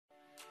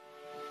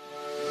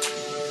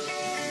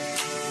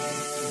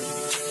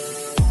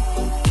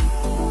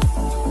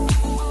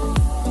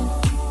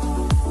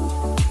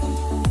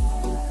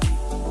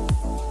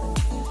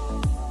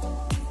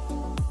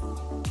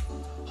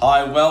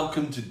Hi,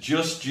 welcome to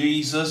Just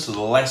Jesus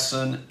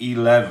Lesson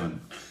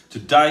 11.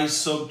 Today's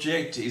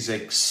subject is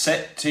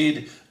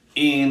accepted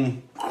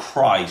in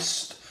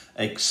Christ.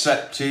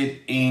 Accepted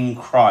in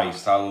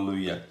Christ.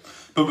 Hallelujah.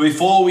 But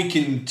before we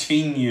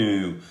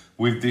continue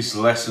with this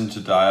lesson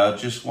today, I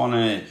just want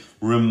to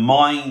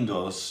remind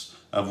us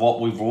of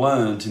what we've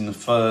learned in the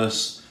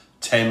first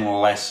 10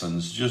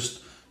 lessons.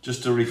 Just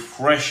to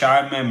refresh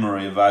our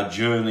memory of our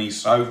journey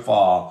so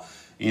far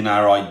in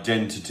our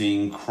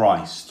identity in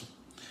Christ.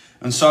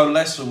 And so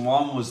lesson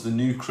 1 was the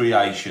new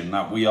creation,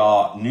 that we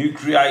are new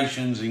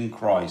creations in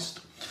Christ.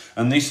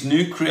 And this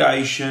new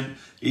creation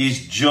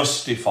is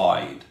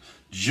justified,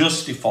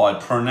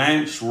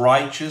 pronounced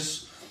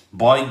righteous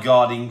by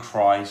God in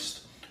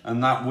Christ,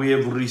 and that we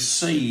have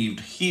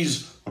received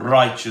his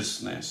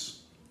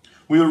righteousness.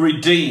 We are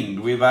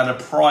redeemed. We've had a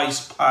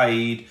price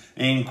paid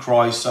in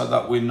Christ so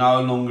that we're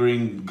no longer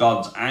in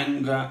God's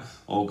anger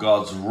or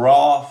God's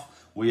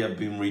wrath. We have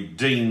been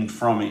redeemed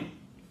from it.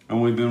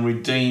 And we've been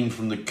redeemed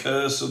from the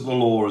curse of the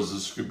law, as the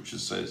scripture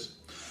says.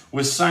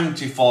 We're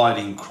sanctified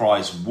in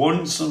Christ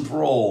once and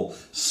for all,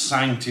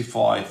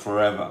 sanctified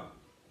forever.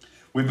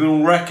 We've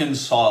been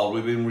reconciled.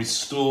 We've been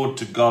restored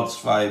to God's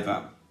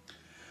favour.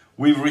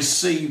 We've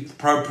received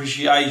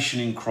propitiation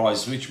in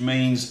Christ, which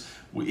means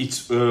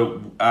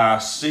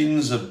our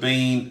sins have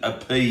been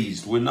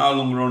appeased. We're no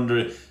longer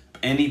under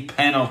any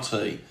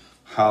penalty.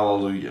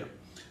 Hallelujah.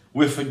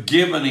 We're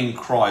forgiven in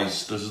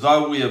Christ as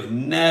though we have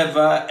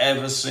never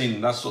ever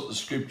sinned. That's what the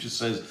scripture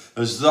says.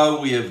 As though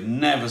we have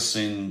never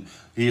sinned.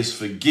 He has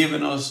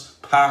forgiven us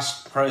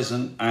past,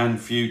 present and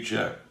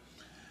future.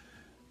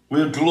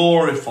 We're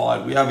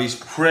glorified. We have his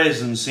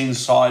presence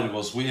inside of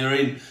us. We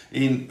are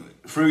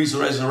through his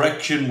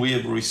resurrection, we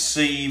have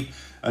received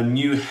a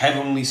new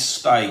heavenly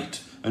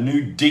state, a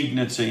new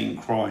dignity in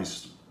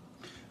Christ.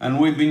 And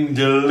we've been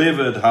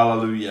delivered,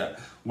 hallelujah.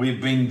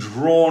 We've been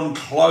drawn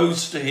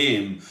close to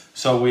him,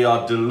 so we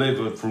are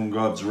delivered from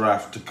God's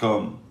wrath to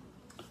come.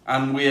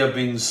 And we have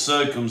been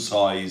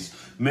circumcised,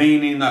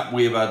 meaning that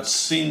we have had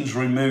sins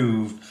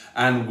removed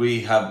and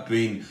we have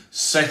been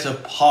set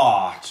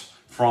apart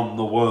from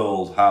the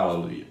world.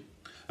 Hallelujah.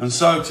 And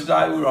so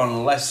today we're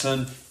on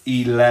lesson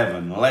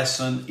 11.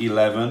 Lesson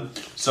 11.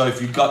 So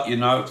if you've got your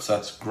notes,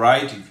 that's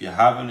great. If you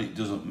haven't, it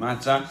doesn't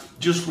matter.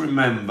 Just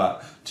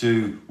remember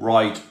to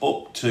write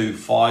up to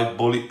 5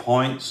 bullet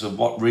points of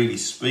what really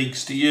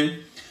speaks to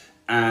you.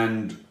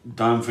 And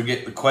don't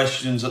forget the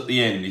questions at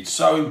the end. It's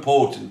so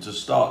important to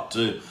start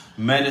to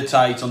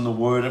meditate on the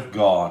Word of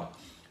God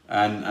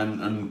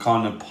and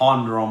kind of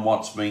ponder on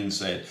what's being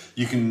said.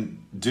 You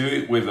can do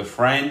it with a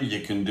friend.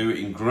 You can do it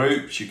in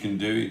groups. You can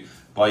do it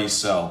by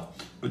yourself.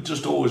 But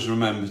just always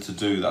remember to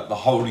do that. The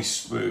Holy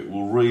Spirit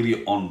will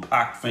really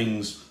unpack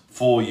things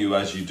for you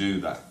as you do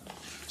that.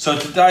 So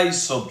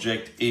today's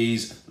subject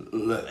is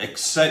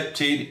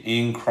accepted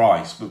in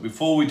Christ. But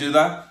before we do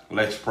that,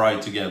 let's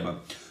pray together.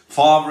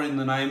 Father, in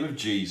the name of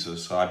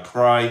Jesus, I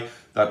pray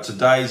that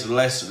today's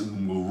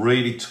lesson will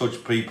really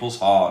touch people's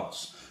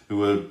hearts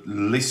who are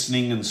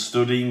listening and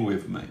studying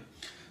with me.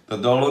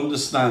 That they'll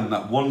understand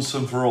that once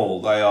and for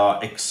all they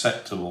are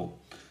acceptable.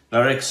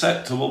 They're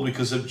acceptable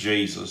because of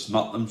Jesus,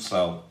 not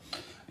themselves.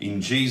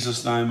 In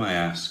Jesus' name I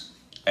ask.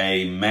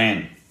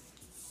 Amen.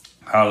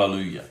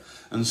 Hallelujah.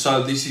 And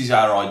so this is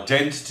our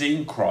identity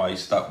in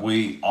Christ, that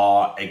we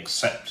are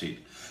accepted.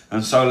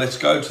 And so let's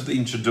go to the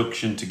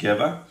introduction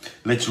together.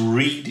 Let's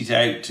read it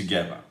out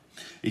together.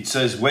 It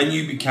says, when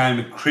you became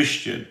a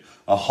Christian,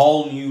 a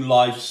whole new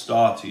life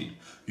started.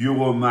 You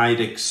were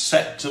made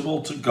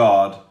acceptable to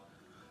God,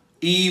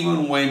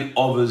 even when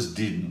others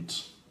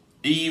didn't.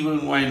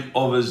 Even when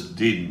others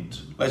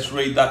didn't. Let's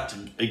read that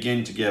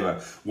again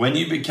together. When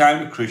you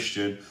became a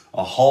Christian,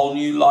 a whole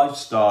new life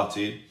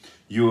started.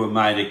 You were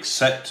made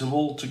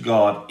acceptable to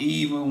God,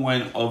 even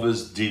when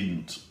others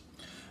didn't.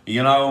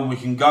 You know, and we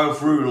can go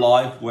through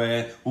life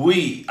where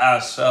we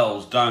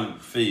ourselves don't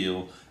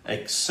feel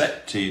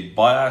accepted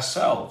by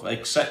ourselves,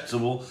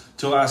 acceptable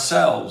to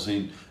ourselves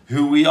in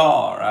who we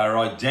are, our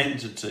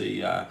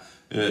identity,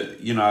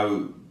 you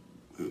know,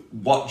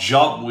 what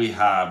job we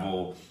have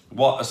or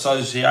what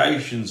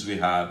associations we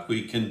have.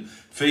 We can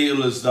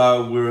feel as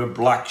though we're a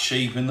black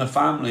sheep in the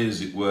family,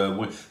 as it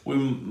were. We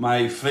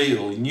may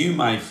feel, and you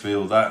may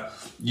feel, that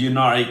you're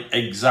not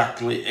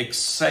exactly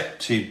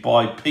accepted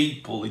by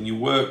people in your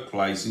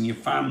workplace, in your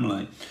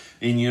family,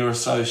 in your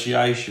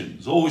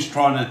associations. Always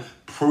trying to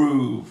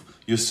prove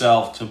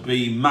yourself to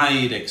be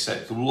made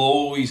acceptable.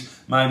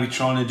 Always maybe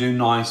trying to do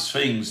nice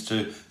things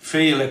to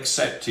feel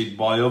accepted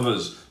by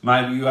others.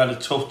 Maybe you had a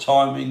tough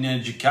time in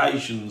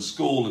education,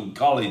 school and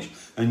college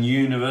and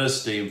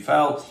university and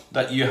felt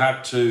that you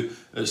had to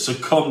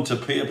succumb to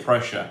peer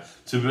pressure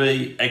to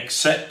be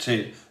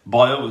accepted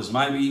by others.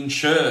 Maybe in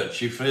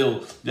church you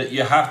feel that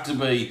you have to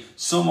be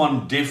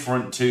someone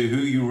different to who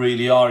you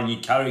really are in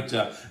your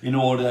character in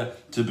order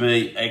to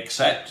be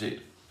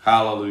accepted.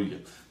 Hallelujah.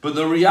 But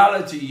the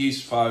reality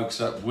is, folks,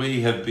 that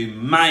we have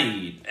been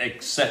made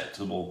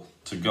acceptable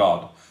to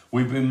God.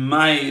 We've been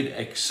made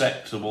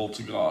acceptable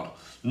to God.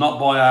 Not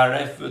by our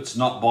efforts,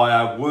 not by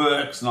our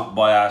works, not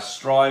by our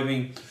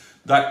striving.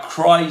 That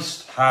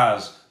Christ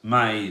has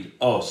made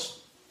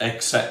us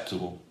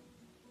acceptable.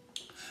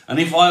 And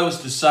if I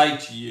was to say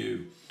to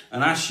you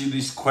and ask you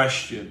this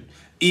question,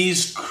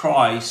 is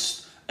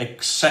Christ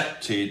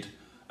accepted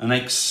and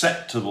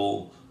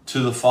acceptable to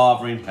the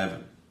Father in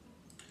heaven?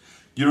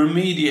 Your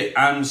immediate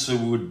answer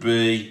would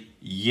be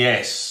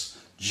yes.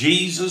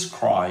 Jesus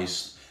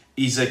Christ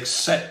is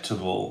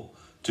acceptable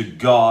to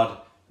God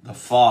the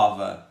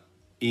Father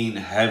in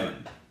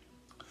heaven.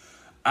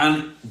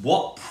 And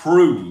what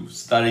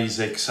proves that he's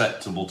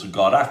acceptable to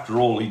God? After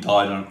all, he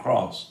died on a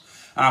cross.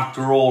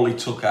 After all, he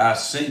took our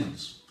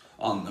sins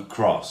on the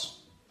cross.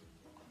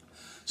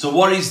 So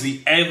what is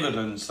the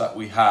evidence that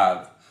we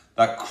have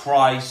that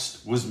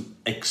Christ was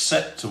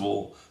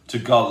acceptable to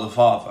God the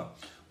Father?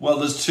 Well,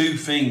 there's two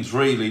things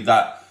really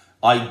that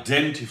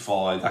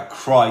identify that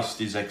Christ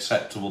is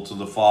acceptable to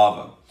the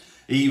Father,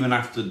 even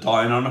after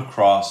dying on a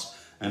cross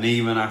and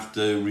even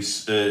after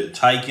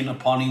taking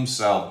upon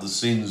himself the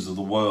sins of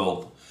the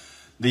world.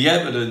 The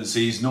evidence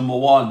is, number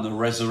one, the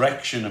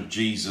resurrection of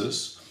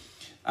Jesus,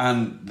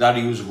 and that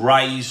he was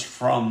raised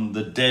from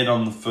the dead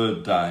on the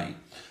third day,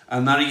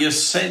 and that he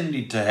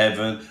ascended to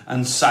heaven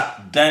and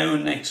sat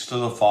down next to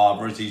the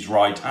Father at his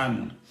right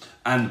hand.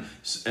 And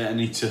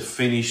it's a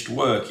finished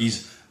work.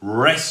 He's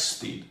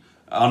rested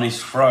on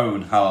his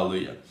throne,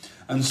 hallelujah.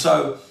 And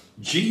so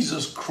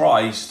Jesus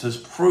Christ has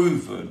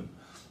proven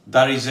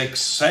that he's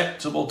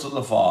acceptable to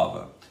the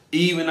Father,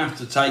 even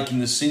after taking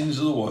the sins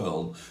of the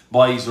world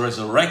by his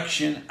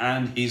resurrection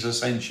and his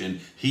ascension.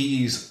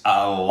 He is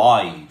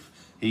alive.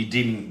 He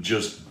didn't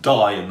just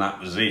die and that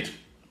was it,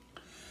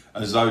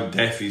 as though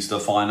death is the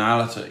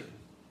finality.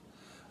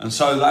 And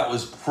so that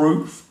was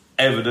proof,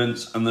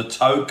 evidence, and the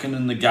token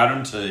and the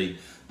guarantee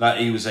that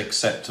he was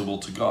acceptable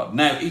to God.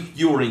 Now, if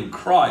you're in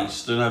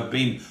Christ and have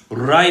been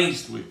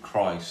raised with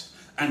Christ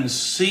and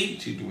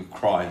seated with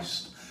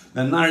Christ,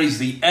 then that is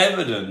the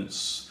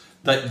evidence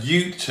that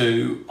you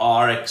too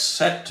are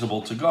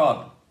acceptable to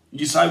God.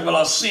 You say, well,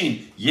 I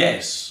sin.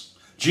 Yes.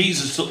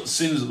 Jesus took the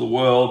sins of the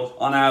world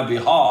on our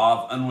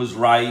behalf and was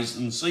raised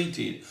and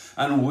seated.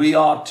 And we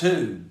are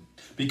too.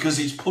 Because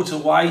he's put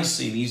away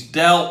sin. He's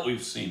dealt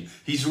with sin.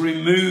 He's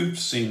removed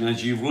sin,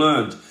 as you've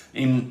learned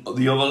in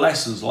the other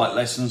lessons, like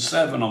lesson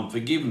 7 on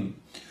forgiven.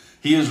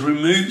 He has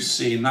removed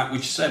sin, that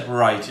which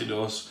separated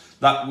us,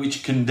 that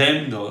which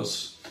condemned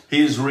us.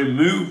 He has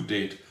removed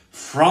it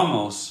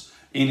from us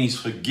in his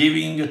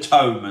forgiving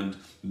atonement.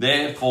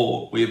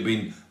 Therefore, we have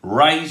been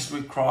raised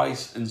with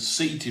Christ and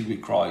seated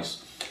with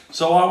Christ.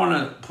 So I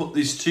want to put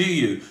this to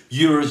you.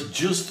 You're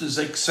just as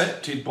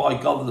accepted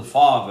by God the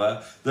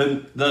Father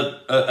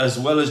as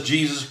well as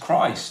Jesus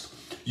Christ.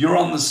 You're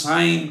on the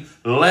same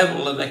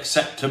level of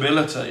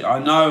acceptability. I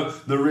know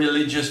the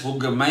religious will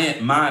go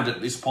mad at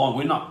this point.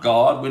 We're not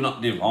God, we're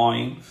not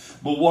divine.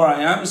 But what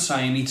I am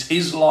saying, it's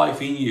his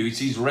life in you. It's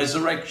his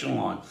resurrection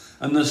life.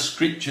 And the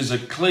scriptures are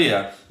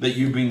clear that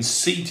you've been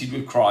seated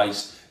with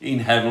Christ in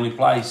heavenly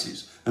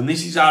places. And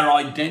this is our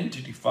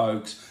identity,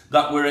 folks,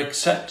 that we're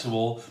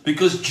acceptable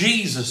because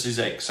Jesus is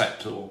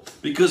acceptable,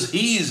 because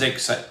he is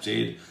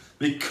accepted,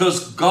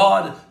 because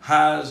God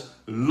has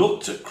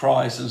looked at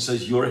Christ and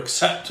says, you're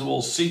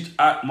acceptable, sit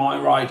at my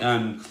right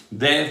hand.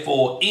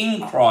 Therefore,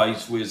 in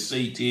Christ we're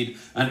seated,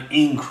 and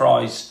in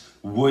Christ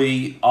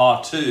we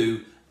are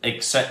too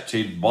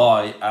accepted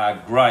by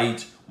our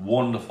great,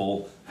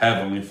 wonderful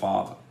Heavenly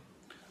Father.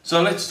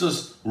 So let's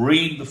just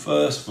read the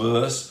first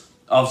verse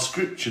of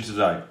Scripture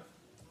today.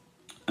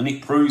 And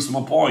it proves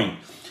my point.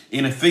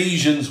 In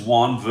Ephesians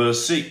 1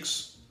 verse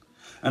 6.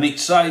 And it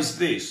says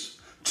this,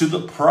 to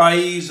the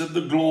praise of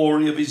the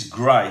glory of his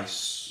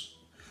grace,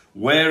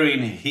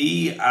 wherein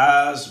he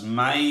has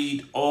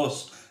made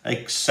us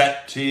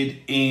accepted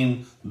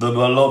in the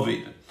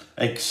beloved.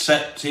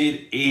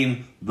 Accepted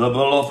in the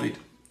beloved.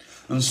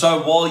 And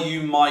so while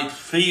you might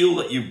feel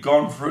that you've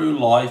gone through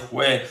life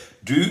where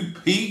do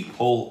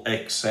people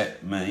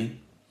accept me?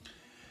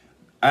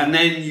 And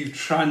then you've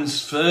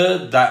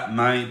transferred that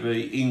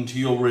maybe into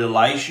your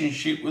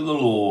relationship with the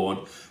Lord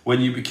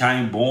when you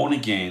became born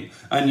again.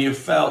 And you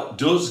felt,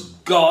 does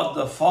God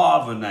the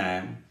Father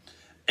now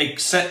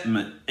accept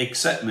me?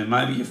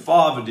 Maybe your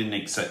father didn't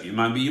accept you.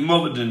 Maybe your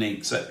mother didn't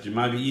accept you.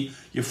 Maybe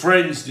your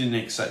friends didn't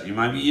accept you.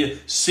 Maybe your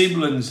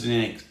siblings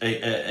didn't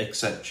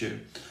accept you.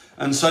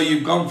 And so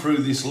you've gone through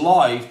this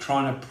life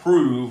trying to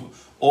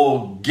prove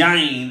or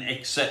gain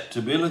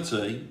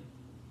acceptability.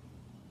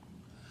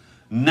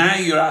 Now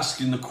you're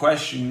asking the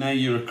question, now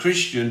you're a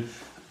Christian,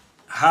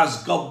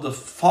 has God the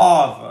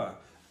Father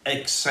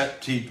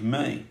accepted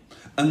me?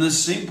 And the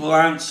simple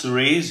answer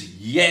is,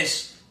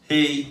 yes,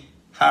 he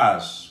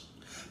has.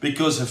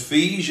 Because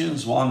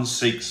Ephesians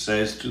 1:6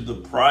 says, to the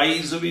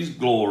praise of his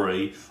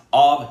glory,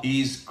 of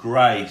his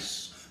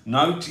grace.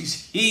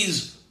 Notice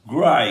his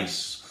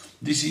grace.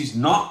 This is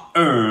not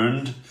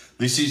earned.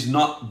 This is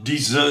not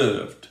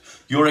deserved.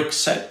 Your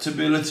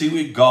acceptability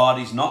with God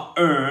is not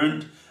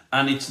earned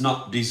and it's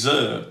not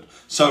deserved.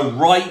 So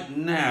right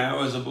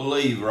now, as a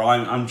believer,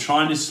 I'm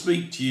trying to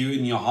speak to you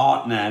in your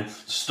heart now.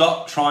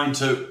 Stop trying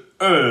to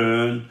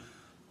earn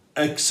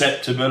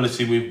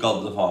acceptability with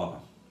God the Father.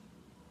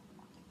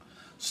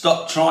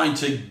 Stop trying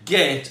to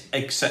get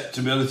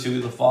acceptability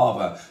with the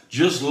Father.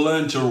 Just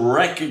learn to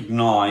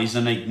recognize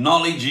and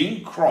acknowledge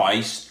in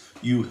Christ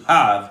you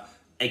have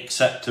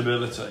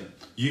acceptability.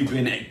 You've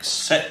been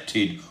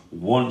accepted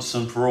once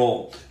and for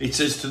all. It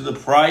says, to the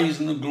praise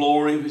and the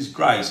glory of his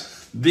grace.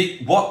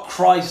 What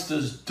Christ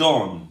has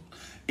done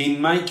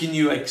in making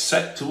you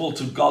acceptable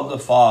to God the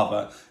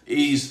Father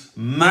is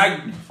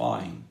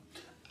magnifying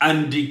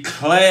and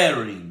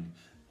declaring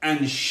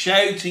and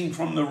shouting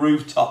from the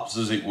rooftops,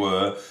 as it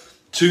were,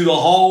 to the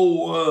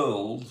whole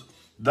world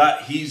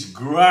that his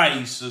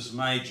grace has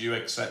made you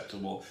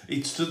acceptable.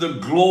 It's to the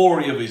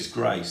glory of his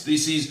grace.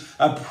 This is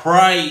a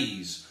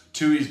praise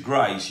to his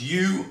grace.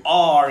 You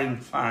are, in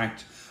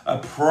fact, a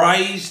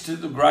praise to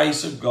the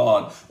grace of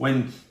God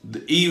when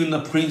even the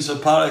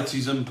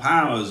principalities and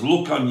powers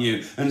look on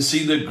you and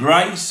see the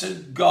grace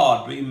of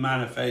God being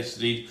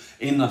manifested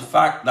in the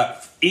fact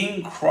that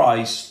in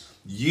Christ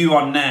you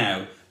are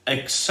now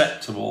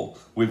acceptable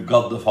with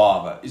God the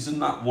Father. Isn't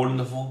that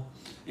wonderful?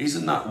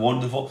 Isn't that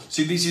wonderful?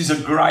 See, this is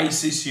a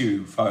grace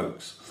issue,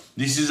 folks.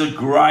 This is a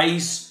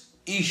grace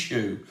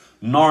issue,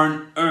 not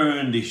an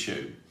earned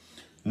issue.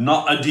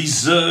 Not a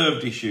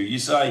deserved issue. You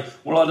say,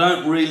 well, I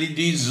don't really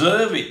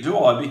deserve it, do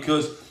I?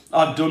 Because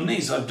I've done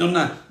this, I've done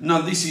that.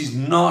 No, this is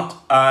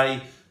not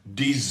a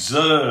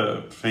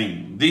deserved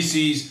thing. This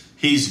is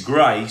his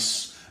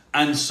grace.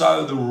 And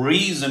so the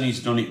reason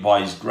he's done it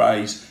by his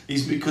grace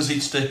is because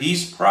it's to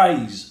his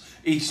praise.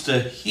 It's to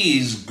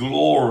his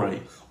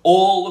glory.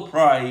 All the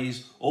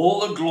praise,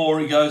 all the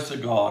glory goes to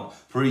God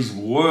for his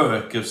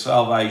work of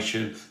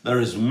salvation that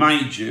has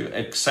made you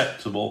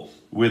acceptable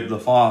with the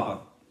Father.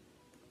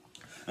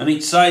 And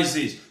it says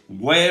this,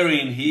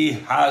 wherein he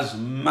has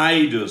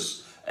made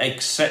us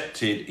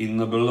accepted in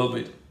the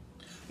beloved.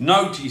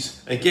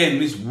 Notice, again,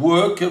 this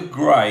work of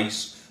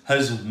grace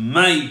has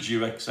made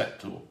you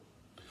acceptable.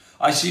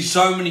 I see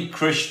so many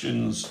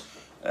Christians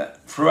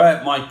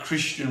throughout my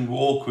Christian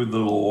walk with the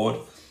Lord,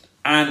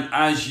 and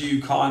as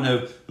you kind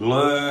of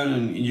learn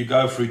and you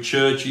go through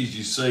churches,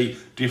 you see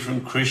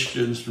different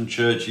Christians from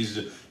churches,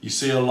 you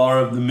see a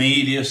lot of the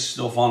media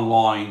stuff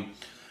online,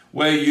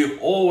 where you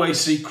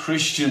always see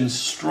Christians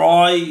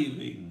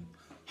striving,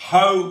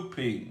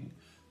 hoping,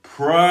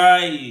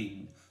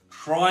 praying,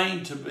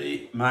 trying to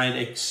be made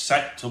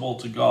acceptable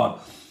to God,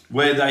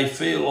 where they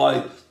feel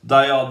like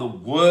they are the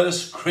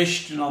worst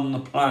Christian on the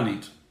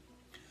planet.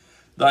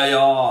 They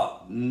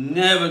are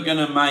never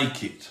going to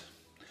make it.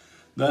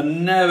 They're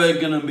never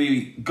going to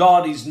be,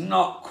 God is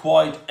not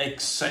quite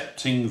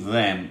accepting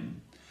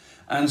them.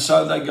 And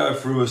so they go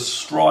through a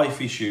strife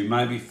issue,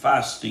 maybe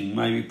fasting,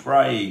 maybe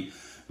praying,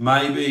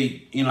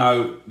 maybe,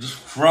 just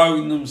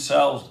throwing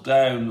themselves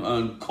down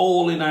and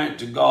calling out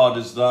to God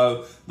as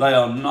though they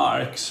are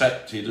not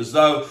accepted, as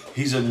though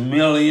he's a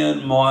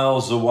million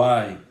miles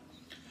away.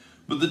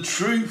 But the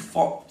truth,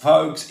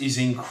 folks, is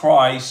in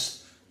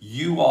Christ,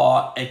 you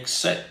are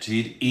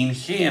accepted in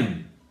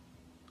him.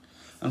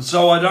 And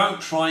so I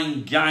don't try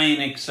and gain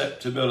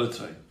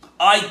acceptability.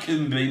 I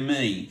can be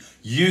me.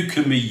 You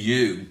can be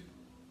you.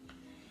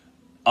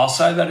 I'll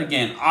say that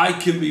again. I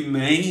can be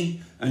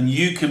me and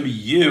you can be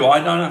you. I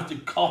don't have to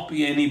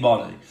copy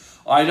anybody.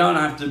 I don't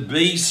have to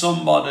be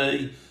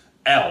somebody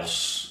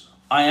else.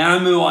 I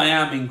am who I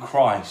am in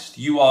Christ.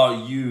 You are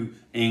you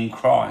in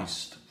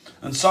Christ.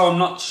 And so I'm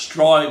not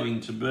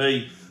striving to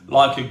be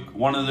like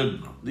one of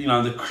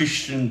the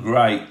Christian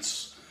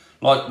greats,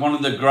 like one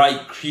of the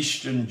great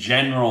Christian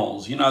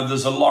generals.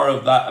 There's a lot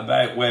of that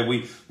about where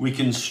we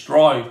can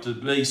strive to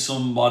be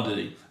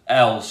somebody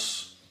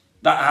else.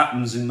 That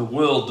happens in the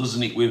world,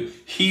 doesn't it,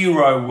 with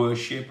hero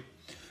worship.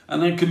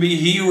 And there can be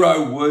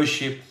hero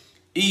worship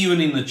even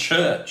in the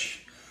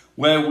church,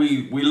 where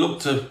we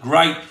look to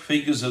great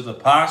figures of the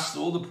past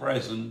or the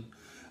present,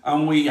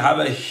 and we have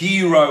a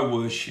hero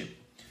worship.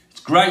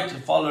 It's great to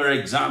follow their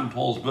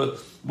examples, but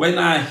when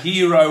our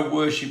hero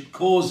worship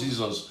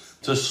causes us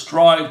to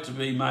strive to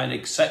be made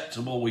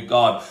acceptable with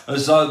God,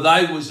 as though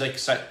they was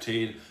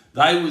accepted,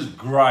 they was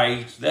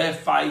great, their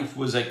faith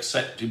was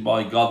accepted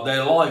by God,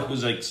 their life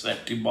was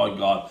accepted by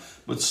God,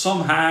 but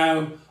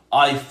somehow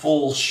I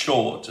fall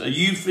short. Are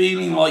you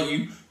feeling like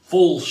you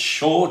fall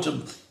short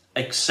of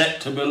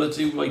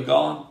acceptability with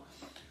God?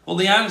 Well,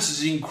 the answer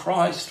is in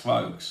Christ,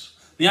 folks.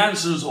 The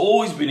answer has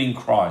always been in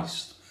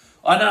Christ.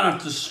 I don't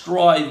have to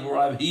strive or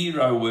have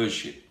hero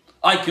worship.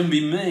 I can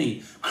be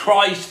me.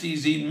 Christ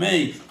is in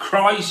me.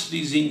 Christ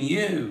is in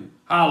you.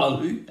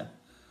 Hallelujah.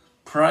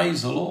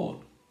 Praise the Lord.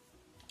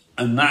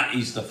 And that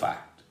is the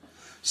fact.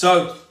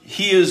 So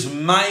he has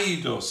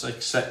made us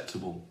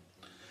acceptable.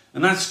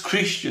 And that's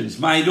Christians,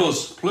 made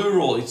us,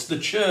 plural. It's the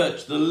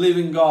church, the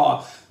living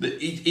God,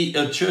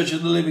 a church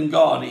of the living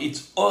God.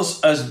 It's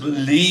us as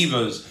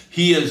believers.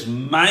 He has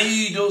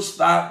made us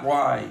that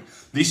way.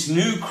 This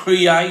new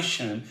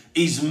creation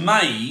is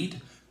made,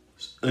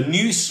 a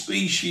new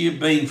species of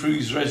being through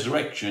his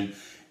resurrection,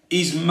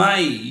 is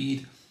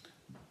made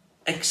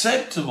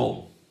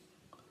acceptable.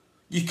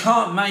 You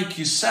can't make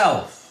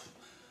yourself.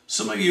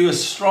 Some of you are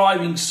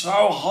striving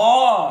so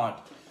hard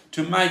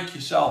to make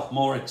yourself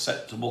more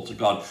acceptable to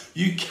God.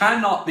 You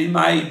cannot be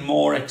made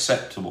more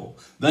acceptable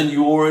than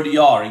you already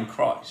are in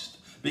Christ,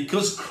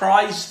 because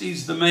Christ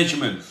is the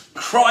measurement.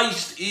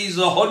 Christ is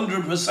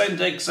 100%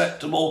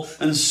 acceptable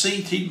and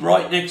seated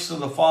right next to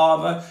the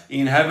Father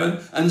in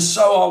heaven, and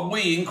so are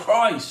we in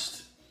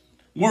Christ.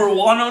 We're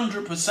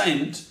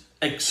 100%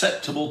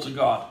 acceptable to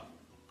God.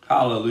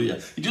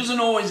 Hallelujah. He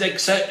doesn't always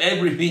accept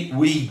everything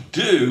we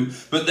do,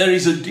 but there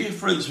is a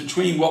difference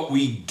between what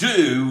we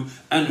do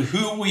and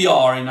who we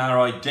are in our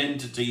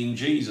identity in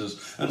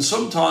Jesus. And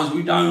sometimes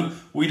we don't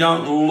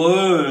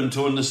learn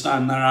to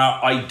understand that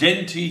our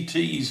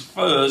identity is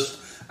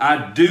first,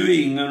 our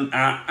doing and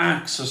our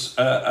acts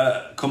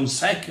come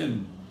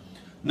second.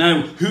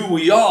 Now, who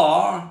we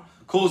are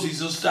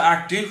causes us to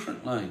act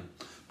differently,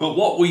 but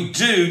what we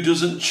do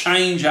doesn't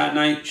change our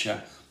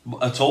nature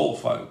at all,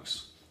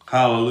 folks.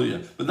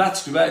 Hallelujah. But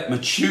that's about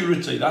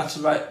maturity. That's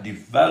about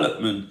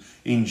development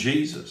in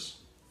Jesus.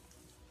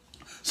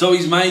 So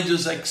he's made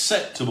us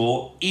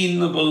acceptable in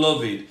the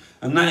beloved.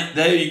 And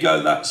there you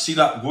go. See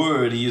that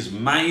word. He has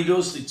made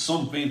us. It's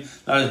something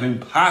that has been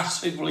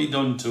passively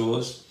done to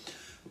us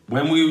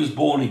when we was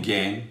born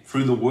again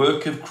through the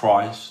work of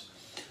Christ.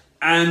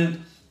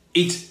 And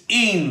it's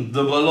in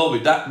the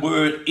beloved. That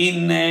word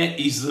in there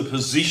is the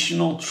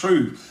positional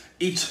truth.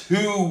 It's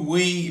who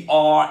we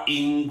are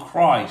in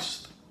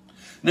Christ.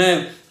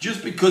 Now,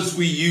 just because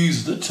we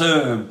use the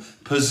term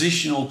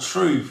positional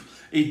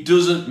truth, it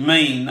doesn't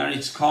mean that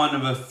it's kind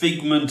of a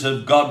figment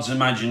of God's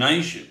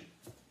imagination.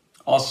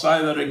 I'll say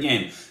that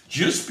again.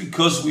 Just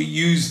because we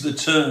use the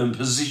term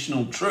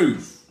positional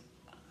truth,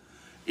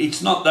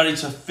 it's not that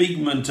it's a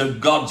figment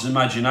of God's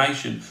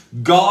imagination.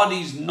 God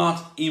is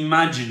not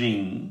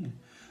imagining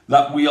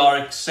that we are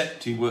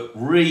accepted, but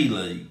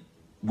really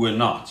we're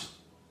not.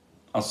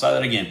 I'll say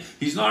that again.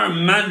 He's not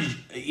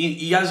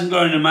he hasn't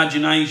got an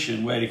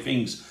imagination where he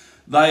thinks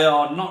they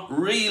are not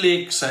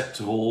really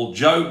acceptable.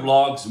 Joe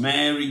Bloggs,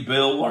 Mary,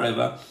 Bill,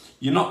 whatever.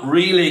 You're not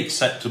really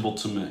acceptable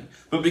to me.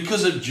 But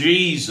because of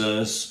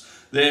Jesus,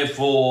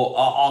 therefore,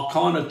 I'll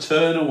kind of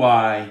turn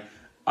away and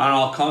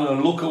I'll kind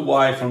of look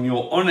away from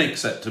your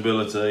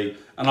unacceptability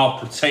and I'll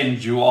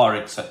pretend you are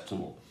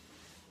acceptable.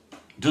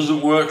 It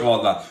doesn't work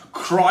like that.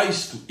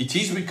 Christ, it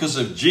is because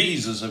of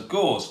Jesus, of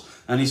course,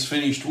 and his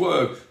finished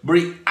work, but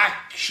it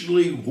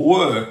actually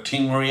worked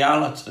in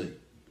reality.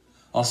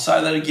 I'll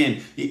say that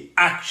again. It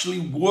actually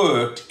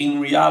worked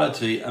in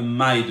reality and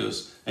made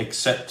us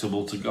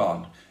acceptable to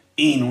God.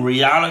 In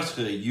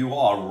reality, you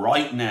are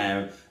right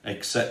now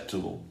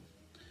acceptable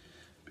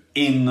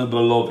in the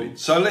beloved.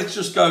 So let's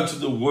just go to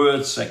the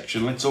word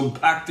section. Let's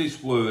unpack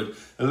this word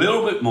a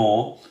little bit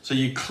more so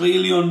you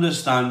clearly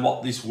understand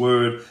what this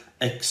word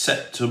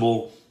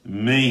acceptable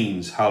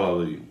means.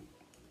 Hallelujah.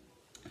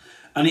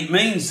 And it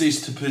means this: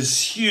 to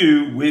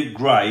pursue with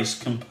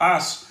grace,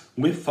 compass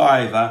with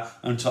favour,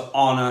 and to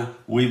honour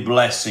with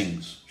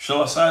blessings.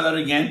 Shall I say that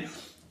again?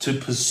 To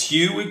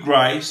pursue with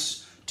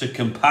grace, to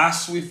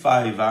compass with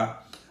favour,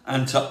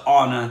 and to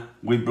honour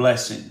with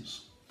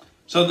blessings.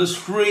 So there's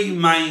three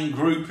main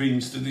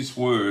groupings to this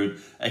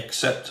word,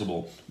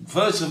 acceptable.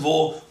 First of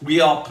all, we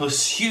are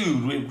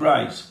pursued with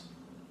grace.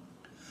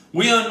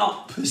 We are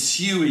not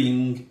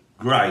pursuing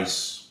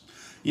grace.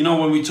 You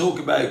know, when we talk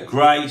about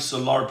grace, a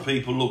lot of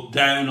people look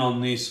down on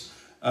this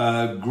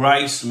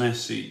grace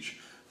message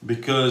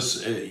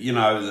because, you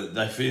know,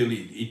 they feel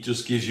it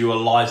just gives you a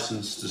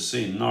license to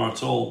sin. Not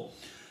at all.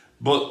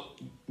 But,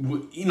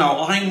 you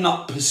know, I'm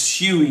not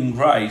pursuing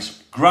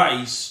grace.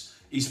 Grace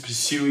is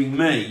pursuing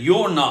me.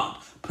 You're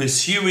not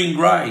pursuing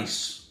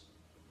grace.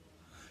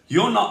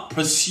 You're not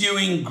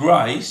pursuing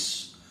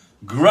grace.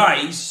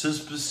 Grace has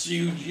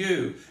pursued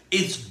you.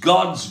 It's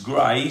God's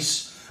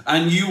grace.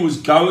 And you was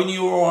going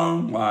your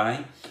own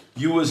way.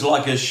 You was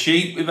like a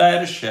sheep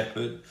without a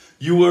shepherd.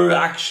 You were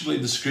actually,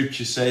 the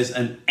scripture says,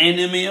 an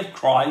enemy of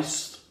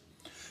Christ.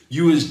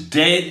 You was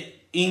dead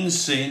in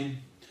sin.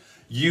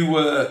 You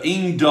were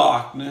in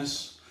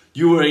darkness.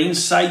 You were in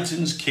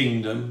Satan's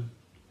kingdom.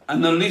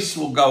 And the list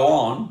will go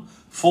on,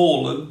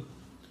 fallen.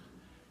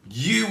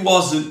 You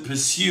wasn't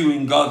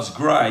pursuing God's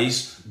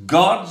grace.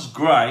 God's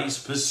grace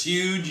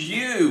pursued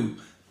you.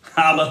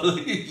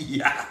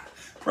 Hallelujah.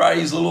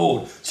 Praise the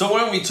Lord. So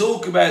when we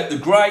talk about the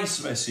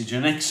grace message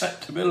and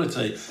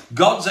acceptability,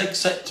 God's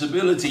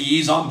acceptability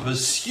is I'm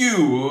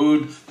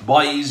pursued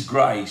by his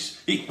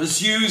grace. It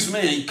pursues me.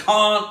 It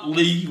can't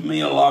leave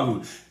me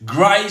alone.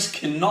 Grace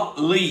cannot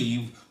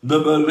leave the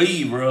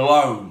believer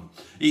alone.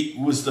 It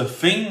was the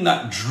thing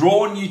that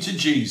drawn you to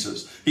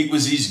Jesus. It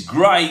was his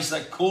grace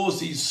that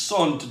caused his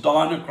son to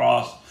die on the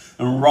cross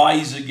and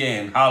rise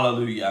again.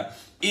 Hallelujah.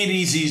 It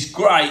is his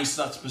grace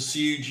that's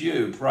pursued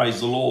you, praise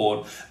the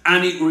Lord,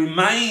 and it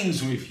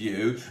remains with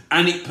you,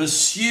 and it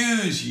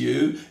pursues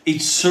you,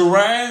 it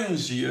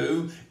surrounds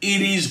you. It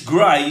is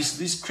grace.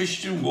 This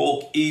Christian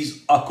walk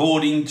is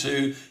according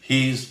to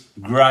his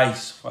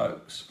grace,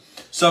 folks.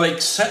 So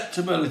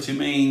acceptability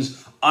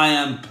means I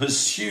am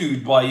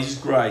pursued by his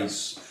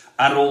grace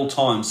at all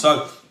times.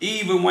 So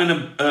even when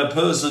a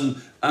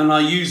person, and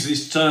I use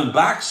this term,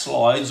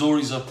 backslides or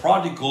is a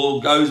prodigal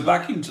or goes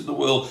back into the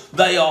world,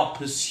 they are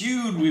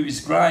pursued with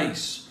his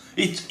grace.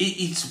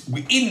 It's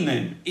within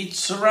them. It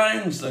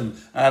surrounds them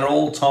at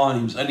all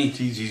times. And it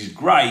is his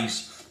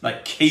grace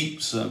that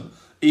keeps them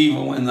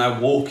even when they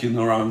walk in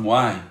their own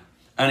way.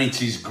 And it's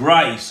his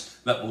grace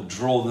that will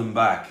draw them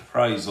back.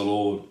 Praise the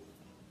Lord.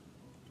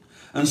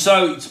 And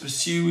so it's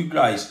pursue with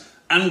grace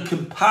and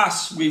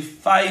compass with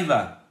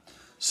favour.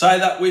 Say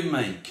that with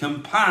me.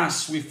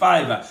 Compass with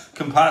favour.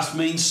 Compass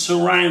means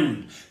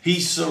surround.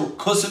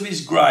 Because of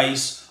his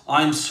grace,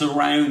 I'm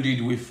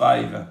surrounded with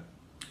favour.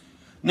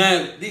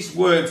 Now, this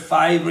word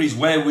favour is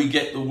where we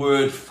get the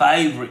word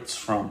favourites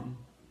from.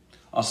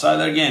 I'll say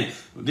that again.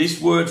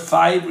 This word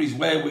favour is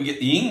where we get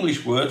the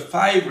English word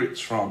favourites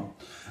from.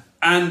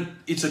 And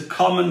it's a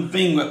common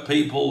thing that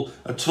people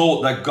are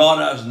taught that God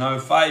has no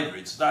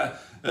favourites.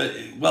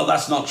 Well,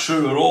 that's not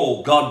true at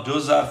all. God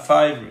does have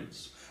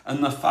favourites.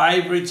 And the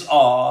favourites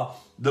are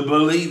the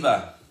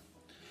believer.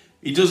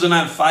 He doesn't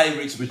have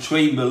favourites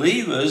between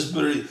believers,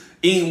 but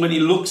when he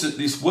looks at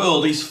this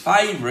world, his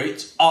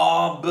favourites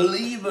are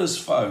believers,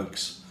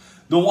 folks.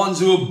 The ones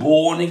who are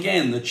born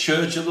again, the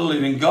church of the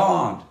living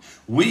God.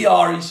 We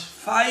are his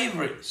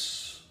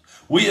favourites.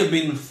 We have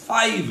been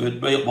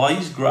favoured by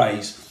his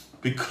grace.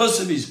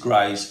 Because of his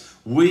grace,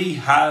 we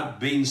have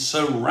been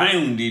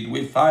surrounded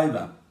with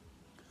favour.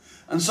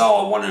 And so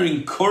I want to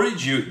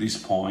encourage you at this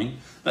point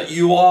that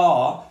you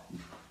are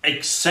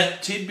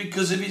accepted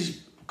because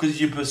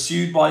you're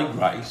pursued by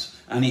grace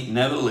and it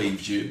never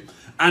leaves you.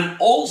 And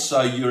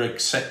also you're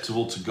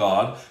acceptable to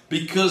God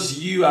because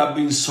you have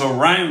been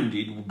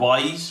surrounded by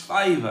his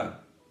favour.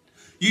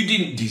 You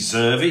didn't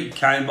deserve it, it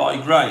came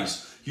by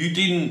grace. You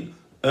didn't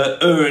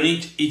earn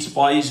it, it's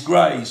by his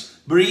grace.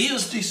 But he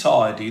has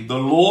decided, the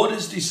Lord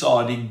has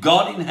decided,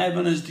 God in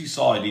heaven has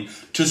decided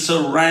to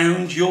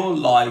surround your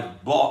life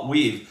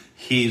with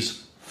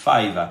his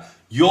favour.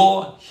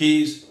 You're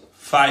his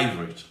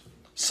favourite.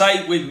 Say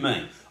it with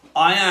me.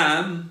 I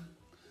am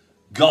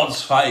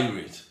God's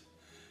favourite.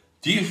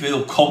 Do you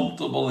feel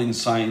comfortable in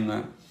saying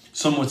that?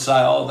 Some would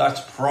say, oh,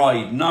 that's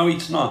pride. No,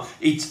 it's not.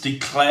 It's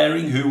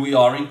declaring who we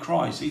are in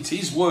Christ. It's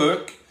his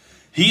work.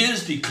 He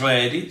has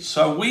declared it,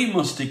 so we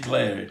must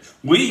declare it.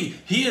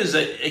 He has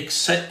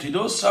accepted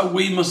us, so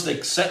we must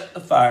accept the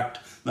fact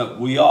that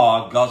we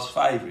are God's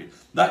favourite.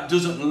 That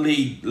doesn't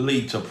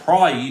lead to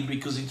pride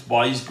because it's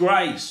by his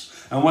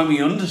grace. And when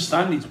we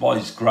understand it's by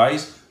his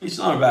grace, it's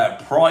not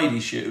about a pride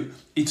issue,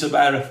 it's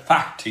about a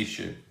fact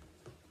issue.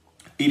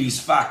 It is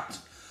fact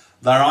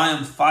that I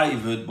am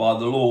favoured by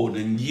the Lord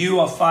and you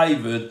are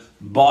favoured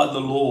by the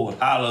Lord.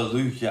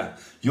 Hallelujah.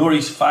 You're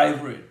his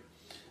favourite.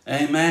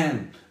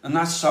 Amen. And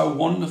that's so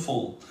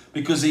wonderful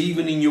because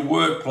even in your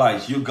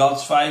workplace, you're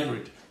God's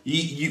favourite.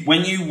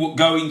 When you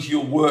go into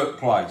your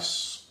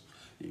workplace,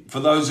 for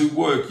those who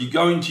work, you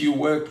go into your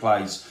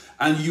workplace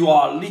and you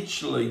are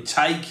literally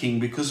taking,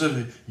 because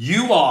of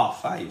you are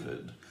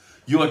favoured,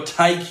 you are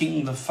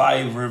taking the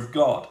favour of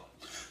God.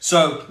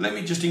 So let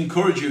me just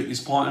encourage you at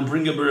this point and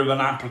bring a bit of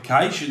an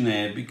application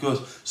there,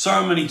 because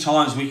so many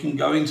times we can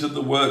go into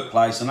the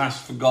workplace and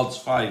ask for God's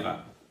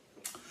favour.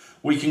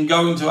 We can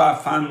go into our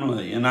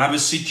family and have a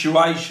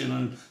situation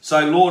and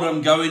say, Lord,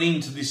 I'm going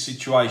into this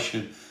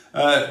situation.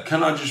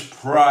 Can I just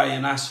pray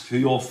and ask for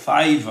your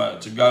favour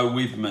to go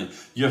with me?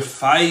 Your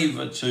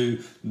favour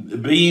to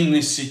be in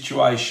this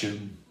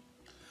situation.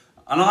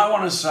 And I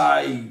want to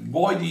say,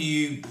 why do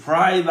you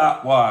pray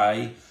that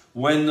way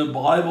when the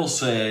Bible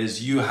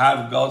says you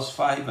have God's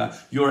favour?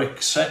 You're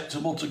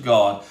acceptable to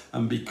God.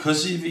 And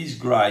because of his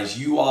grace,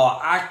 you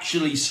are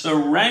actually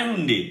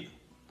surrounded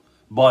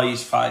by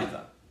his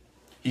favour.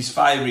 His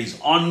favour is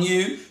on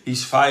you.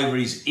 His favour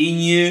is in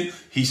you.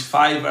 His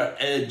favour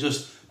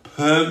just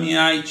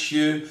permeates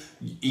you.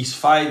 His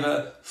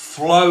favour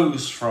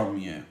flows from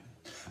you.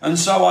 And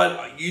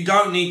so you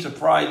don't need to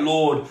pray,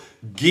 Lord,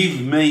 give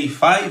me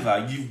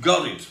favour. You've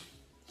got it.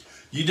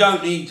 You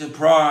don't need to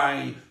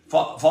pray,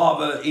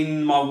 Father,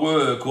 in my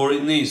work or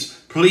in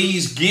this,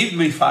 please give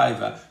me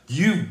favour.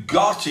 You've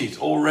got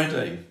it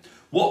already.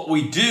 What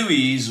we do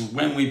is,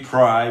 when we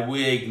pray,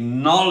 we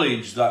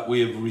acknowledge that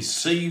we have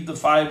received the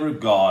favour of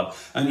God.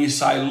 And you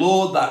say,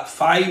 Lord, that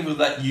favour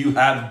that you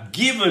have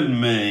given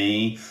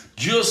me,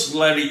 just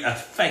let it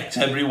affect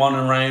everyone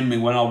around me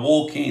when I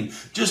walk in.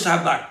 Just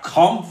have that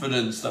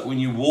confidence that when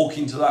you walk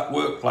into that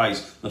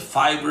workplace, the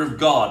favour of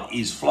God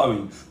is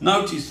flowing.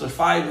 Notice the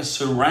favour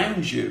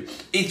surrounds you.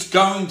 It's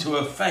going to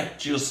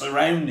affect your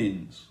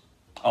surroundings.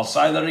 I'll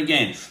say that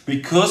again.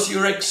 Because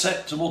you're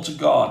acceptable to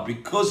God,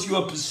 because you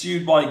are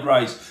pursued by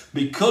grace,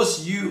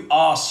 because you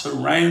are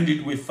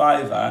surrounded with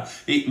favour,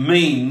 it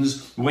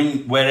means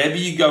wherever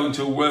you go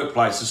into a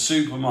workplace, a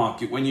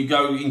supermarket, when you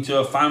go into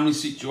a family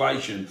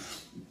situation,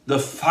 the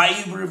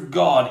favour of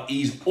God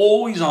is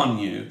always on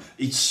you.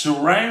 It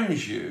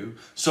surrounds you.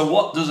 So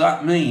what does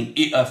that mean?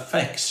 It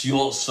affects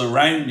your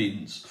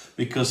surroundings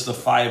because the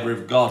favour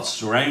of God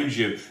surrounds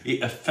you.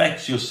 It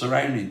affects your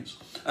surroundings.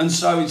 And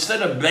so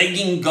instead of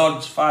begging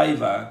God's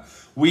favour,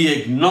 we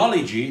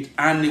acknowledge it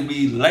and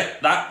we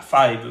let that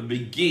favour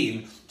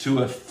begin to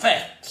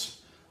affect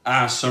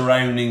our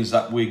surroundings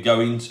that we go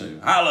into.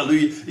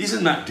 Hallelujah.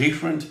 Isn't that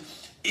different?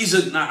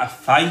 Isn't that a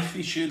faith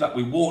issue, that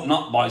we walk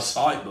not by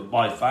sight but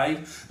by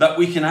faith? That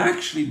we can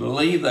actually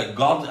believe that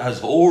God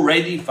has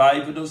already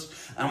favoured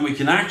us, and we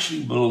can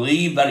actually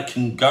believe that it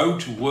can go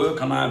to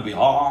work on our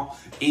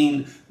behalf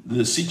in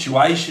the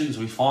situations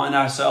we find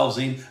ourselves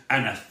in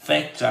and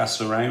affect our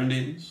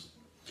surroundings.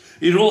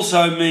 It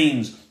also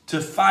means to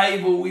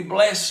favour with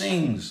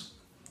blessings.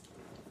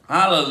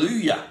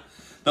 Hallelujah.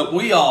 That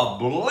we are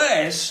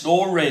blessed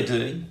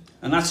already,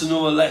 and that's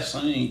another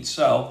lesson in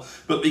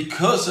itself. But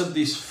because of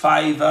this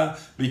favour,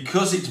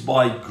 because it's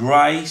by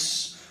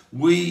grace,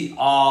 we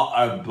are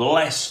a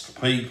blessed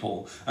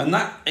people. And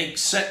that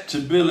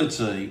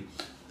acceptability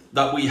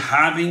that we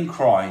have in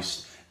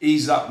Christ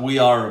is that we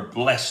are a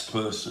blessed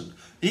person.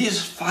 He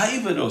has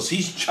favoured us.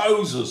 He's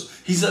chosen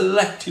us. He's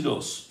elected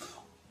us.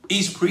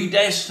 He's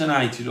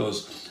predestinated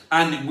us.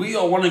 And we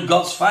are one of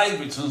God's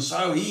favourites. And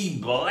so he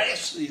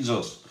blesses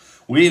us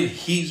with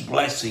his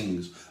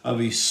blessings of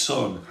his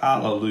Son.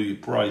 Hallelujah.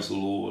 Praise the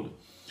Lord.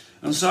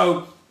 And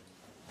so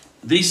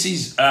this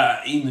is,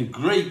 in the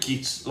Greek,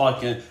 it's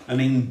like an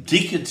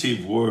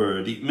indicative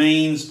word. It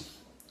means,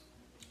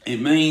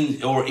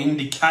 or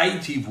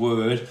indicative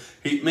word,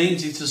 it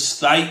means it's a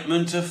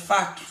statement of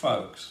fact,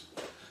 folks.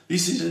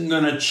 This isn't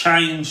going to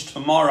change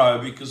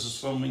tomorrow because of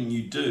something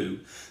you do.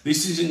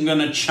 This isn't going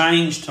to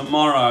change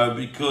tomorrow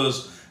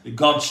because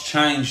God's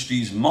changed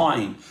his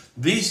mind.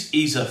 This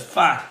is a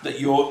fact that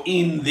you're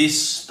in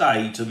this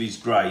state of his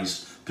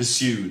grace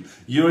pursued.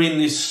 You're in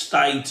this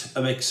state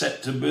of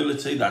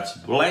acceptability that's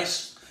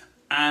blessed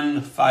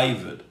and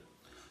favoured.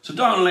 So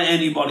don't let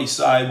anybody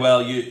say,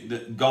 well,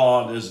 that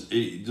God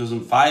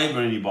doesn't favour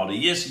anybody.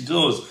 Yes, he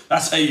does.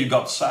 That's how you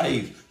got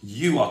saved.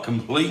 You are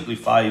completely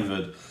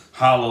favoured.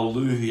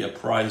 Hallelujah.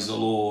 Praise the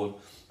Lord.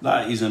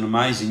 That is an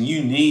amazing.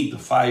 You need the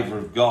favour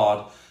of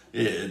God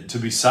to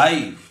be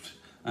saved.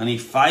 And he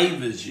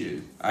favours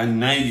you. And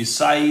now you're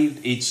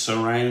saved, it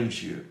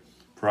surrounds you.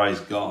 Praise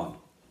God.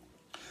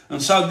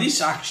 And so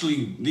this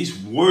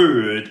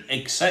word,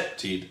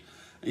 accepted,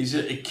 is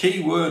a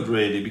key word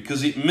really,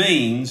 because it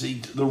means,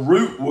 the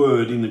root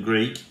word in the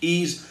Greek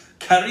is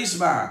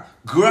charisma,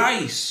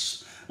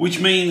 grace, which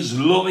means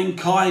loving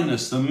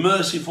kindness, the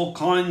merciful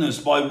kindness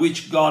by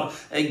which God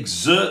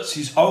exerts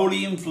his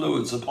holy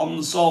influence upon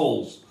the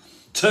souls,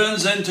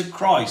 turns them to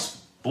Christ,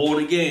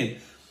 born again,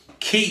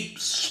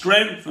 keeps,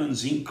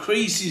 strengthens,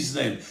 increases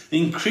them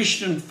in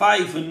Christian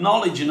faith and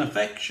knowledge and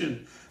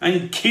affection,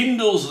 and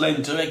kindles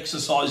them to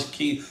exercise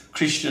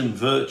Christian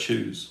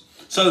virtues.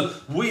 So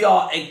we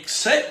are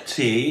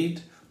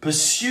accepted,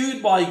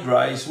 pursued by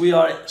grace, we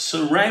are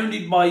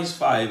surrounded by his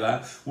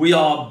favour, we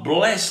are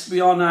blessed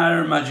beyond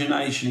our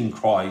imagination in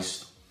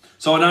Christ.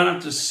 So I don't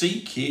have to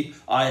seek it,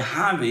 I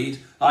have it,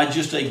 I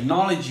just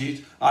acknowledge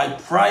it, I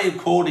pray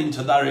according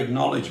to that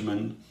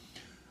acknowledgement,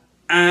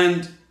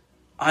 and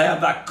I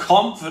have that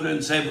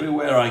confidence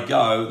everywhere I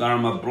go that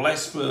I'm a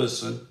blessed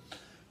person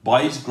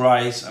by his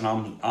grace, and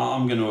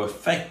I'm going to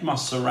affect my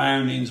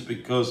surroundings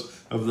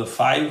because of the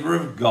favour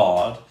of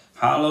God.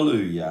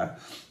 Hallelujah.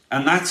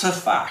 And that's a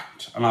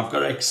fact, and I've got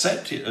to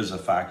accept it as a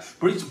fact.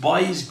 But it's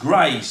by his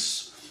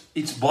grace,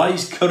 it's by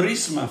his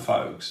charisma,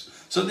 folks.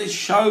 So this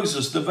shows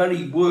us the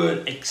very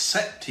word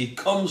accepted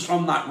comes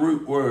from that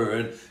root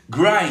word,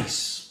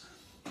 grace.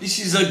 This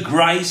is a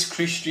grace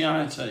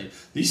Christianity.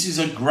 This is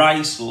a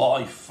grace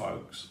life,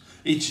 folks.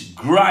 It's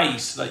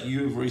grace that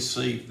you've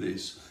received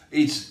this.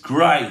 It's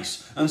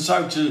grace. And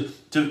so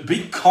to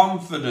be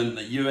confident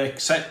that you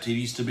accept it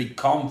is to be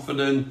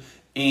confident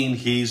in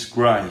his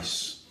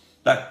grace,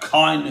 that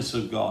kindness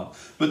of God.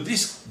 But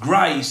this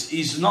grace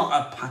is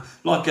not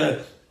like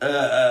a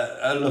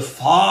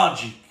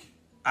lethargic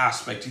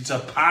aspect. It's a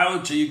power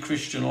to your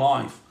Christian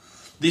life.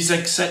 This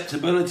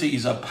acceptability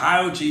is a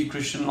power to your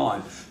Christian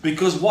life.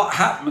 Because what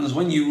happens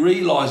when you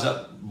realise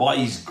that by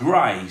his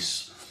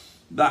grace,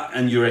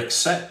 and you're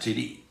accepted,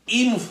 it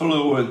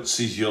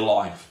influences your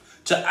life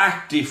to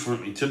act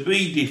differently, to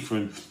be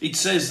different. It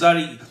says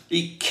that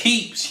it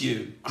keeps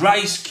you.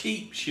 Grace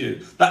keeps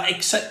you. That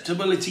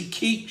acceptability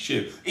keeps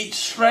you. It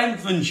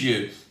strengthens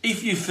you.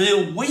 If you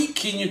feel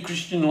weak in your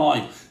Christian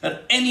life,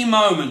 at any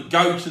moment,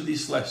 go to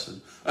this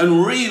lesson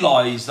and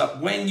realise that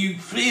when you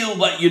feel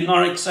that you're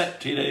not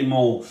accepted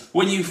anymore,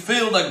 when you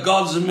feel that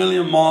God's a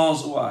million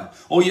miles away,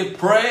 or your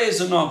prayers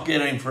are not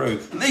getting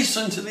through,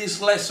 listen to this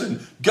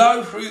lesson.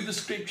 Go through the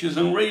scriptures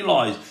and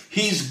realise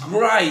his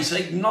grace.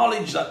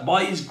 Acknowledge that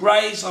by his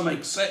grace I'm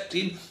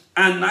accepted,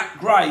 and that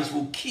grace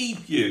will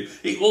keep you.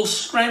 It will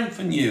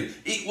strengthen you.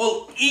 It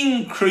will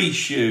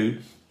increase you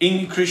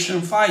in Christian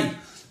faith.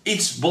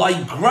 It's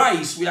by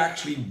grace we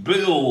actually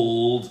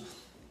build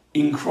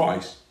in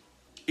Christ.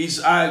 It's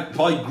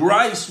by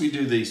grace we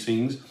do these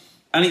things.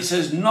 And it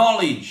says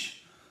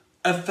knowledge,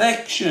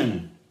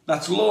 affection,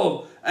 that's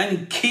love,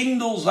 and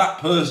kindles that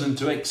person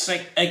to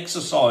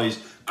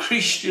exercise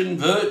Christian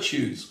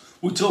virtues.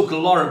 We talk a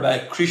lot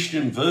about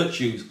Christian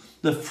virtues.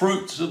 the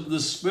fruits of the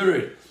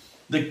Spirit,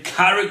 the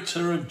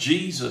character of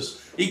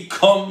Jesus. It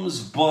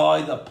comes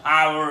by the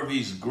power of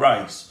his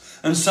grace.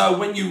 And so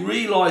when you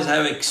realise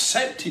how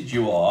accepted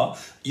you are,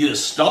 you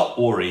stop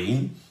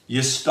worrying,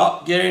 you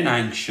stop getting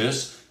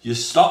anxious, you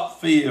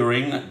stop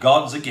fearing that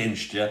God's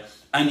against you,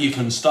 and you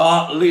can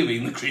start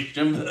living the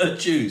Christian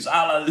virtues.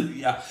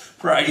 Hallelujah.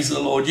 Praise the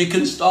Lord. You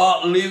can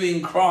start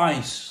living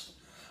Christ.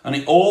 And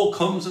it all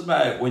comes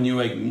about when you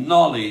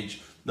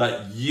acknowledge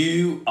that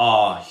you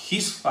are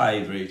his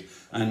favourite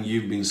and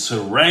you've been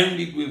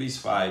surrounded with his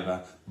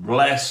favour,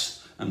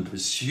 blessed and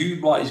pursued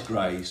by his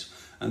grace.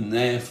 And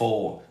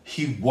therefore,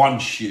 he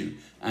wants you.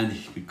 And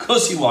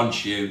because he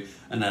wants you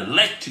and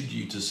elected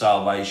you to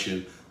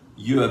salvation,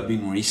 you have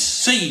been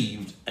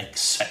received,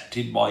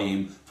 accepted by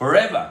him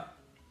forever.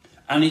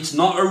 And it's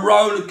not a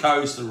roller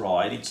coaster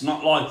ride. It's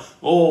not like,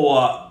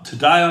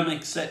 today I'm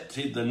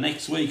accepted, the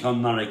next week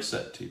I'm not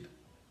accepted.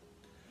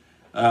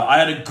 I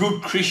had a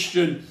good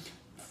Christian,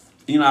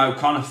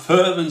 kind of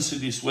fervency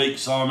this week,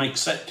 so I'm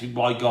accepted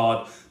by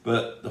God.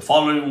 But the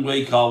following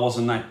week I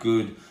wasn't that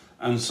good,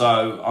 and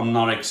so I'm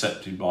not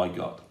accepted by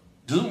God.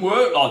 It doesn't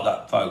work like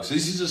that, folks.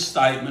 This is a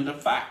statement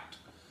of fact.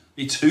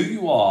 It's who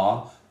you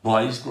are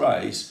by his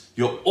grace.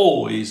 You're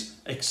always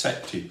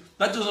accepted.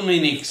 That doesn't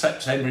mean he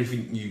accepts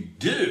everything you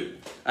do,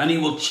 and he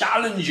will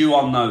challenge you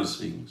on those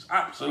things.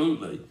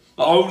 Absolutely.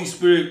 The Holy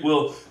Spirit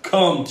will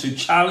come to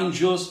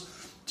challenge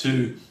us,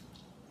 to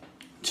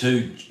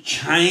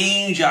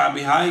change our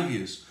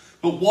behaviours.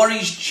 But what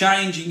is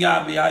changing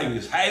our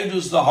behaviours? How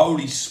does the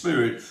Holy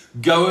Spirit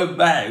go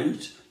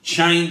about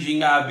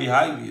changing our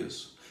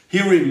behaviours?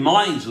 He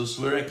reminds us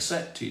we're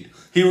accepted.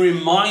 He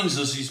reminds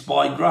us it's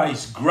by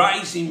grace.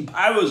 Grace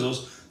empowers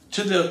us.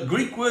 To the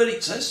Greek word,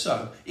 it says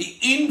so. It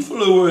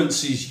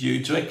influences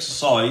you to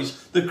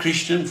exercise the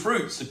Christian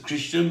fruits, the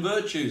Christian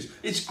virtues.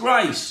 It's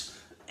grace,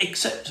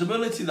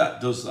 acceptability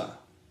that does that.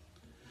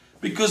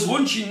 Because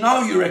once you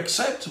know you're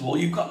acceptable,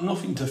 you've got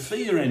nothing to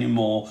fear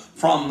anymore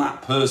from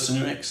that person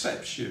who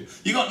accepts you.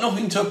 You've got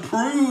nothing to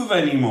prove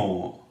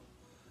anymore.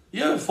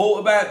 You ever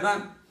thought about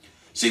that?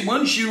 See,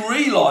 once you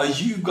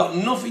realise you've got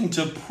nothing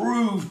to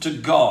prove to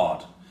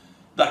God,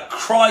 that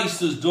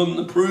Christ has done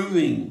the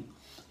proving,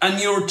 and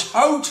you're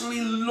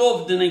totally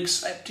loved and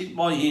accepted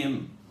by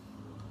him,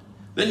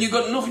 then you've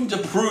got nothing to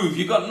prove,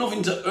 you've got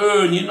nothing to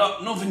earn, you've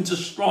got nothing to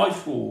strive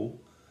for.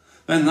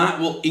 Then that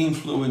will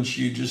influence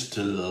you just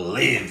to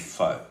live,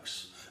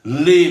 folks.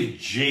 Live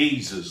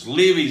Jesus,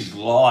 live his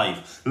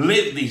life,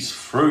 live these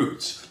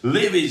fruits,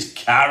 live his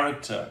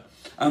character.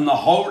 And the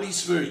Holy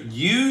Spirit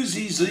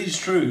uses these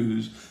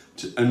truths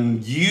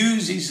and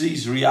uses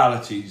these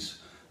realities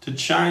to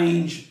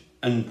change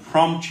and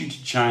prompt you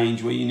to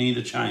change where you need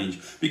a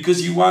change.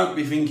 Because you won't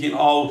be thinking,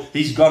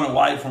 he's gone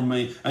away from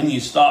me, and you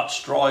start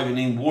striving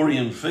in worry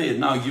and fear.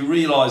 No, you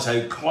realise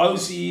how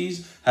close he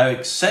is, how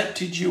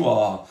accepted you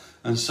are.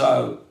 And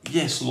so,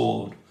 yes,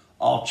 Lord,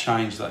 I'll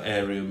change that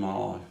area of my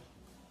life.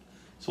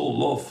 It's all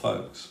love,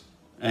 folks.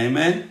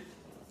 Amen?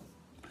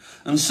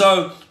 And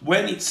so,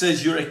 when it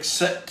says you're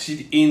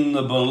accepted in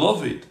the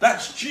beloved,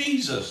 that's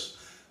Jesus.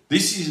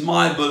 This is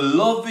my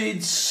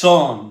beloved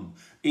Son,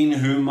 in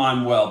whom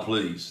I'm well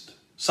pleased.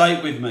 Say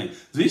it with me.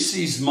 This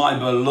is my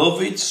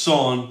beloved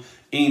Son,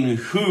 in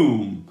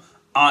whom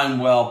I'm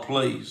well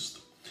pleased.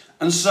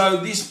 And so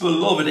this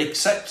beloved,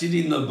 accepted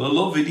in the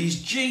beloved,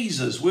 is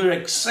Jesus. We're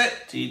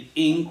accepted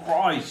in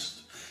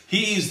Christ.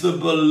 He is the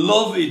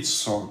beloved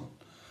Son,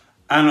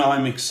 and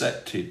I'm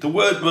accepted. The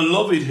word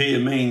beloved here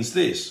means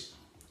this: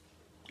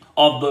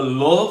 of the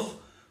love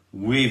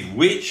with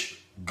which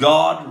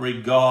God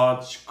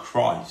regards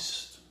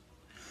Christ.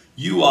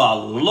 You are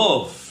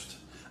loved,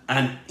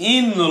 and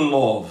in the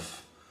love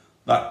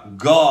that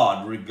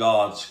God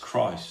regards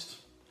Christ.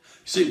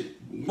 See,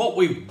 what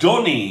we've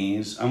done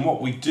is, and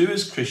what we do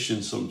as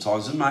Christians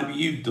sometimes, and maybe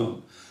you've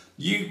done,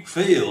 you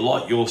feel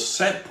like you're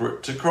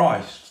separate to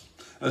Christ,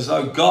 as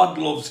though God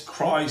loves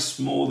Christ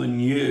more than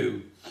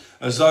you,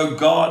 as though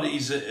God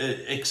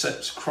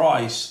accepts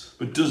Christ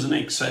but doesn't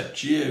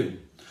accept you.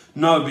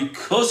 No,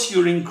 because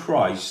you're in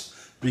Christ,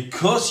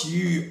 because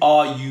you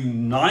are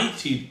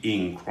united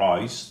in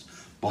Christ,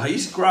 by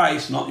his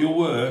grace, not your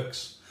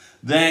works,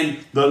 then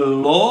the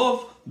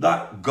love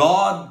that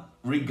God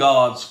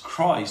regards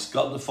Christ,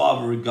 God the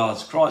Father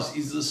regards Christ,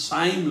 is the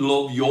same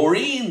love you're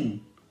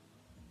in.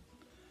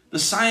 The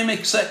same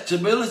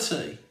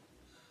acceptability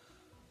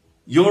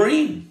you're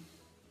in.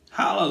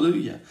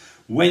 Hallelujah.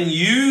 When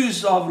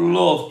used of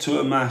love to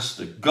a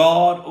master,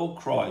 God or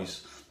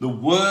Christ, the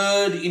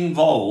word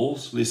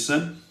involves,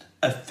 listen,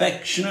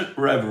 affectionate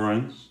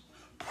reverence,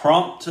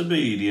 prompt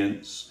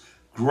obedience,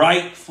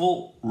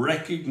 grateful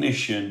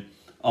recognition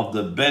of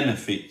the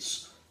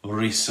benefits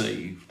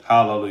received.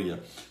 Hallelujah.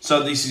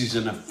 So this is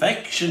an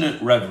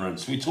affectionate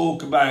reverence. We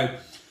talk about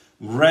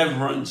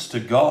reverence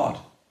to God.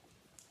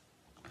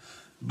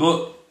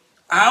 But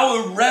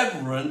our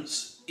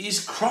reverence is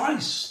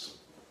Christ.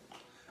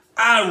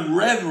 Our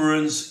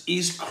reverence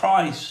is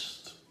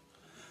Christ.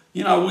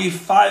 You know, we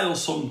fail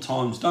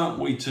sometimes, don't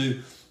we,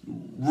 to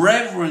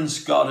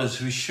reverence God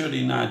as we should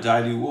in our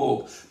daily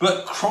walk.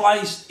 But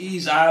Christ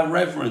is our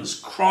reverence.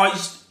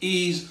 Christ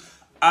is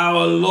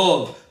our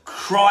love.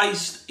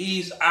 Christ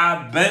is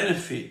our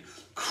benefit.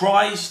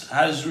 Christ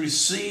has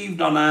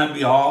received on our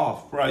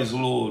behalf. Praise the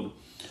Lord.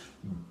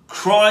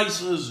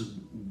 Christ has,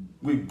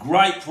 with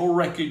grateful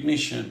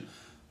recognition,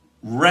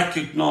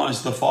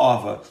 recognized the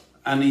Father,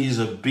 and he has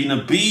been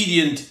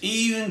obedient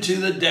even to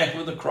the death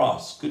of the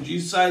cross. Could you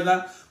say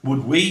that?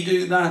 Would we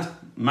do that?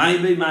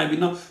 Maybe, maybe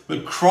not.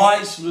 But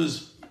Christ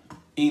was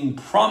in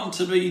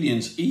prompt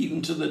obedience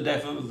even to the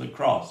death of the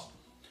cross.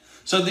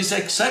 So this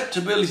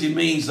acceptability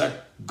means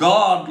that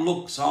God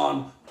looks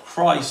on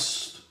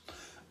Christ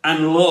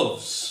and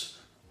loves.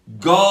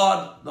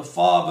 God the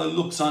Father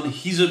looks on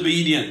his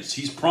obedience,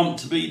 his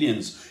prompt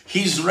obedience,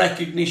 his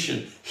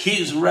recognition,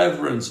 his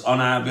reverence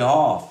on our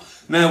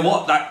behalf. Now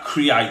what that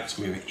creates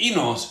within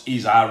us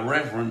is our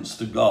reverence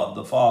to God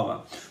the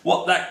Father.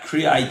 What that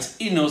creates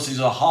in us is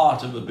a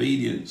heart of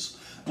obedience.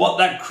 What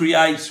that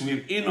creates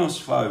within us,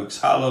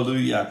 folks,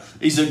 hallelujah,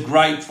 is a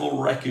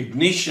grateful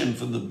recognition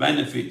for the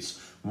benefits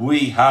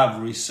we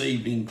have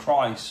received in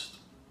Christ.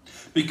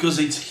 Because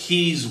it's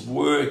his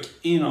work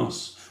in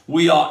us.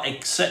 We are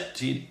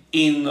accepted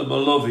in the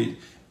beloved,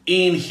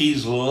 in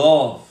his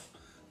love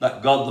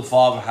that God the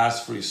Father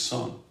has for his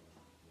Son.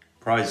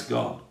 Praise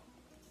God.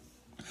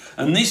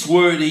 And this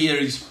word here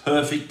is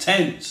perfect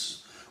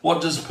tense.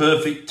 What does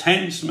perfect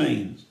tense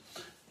mean?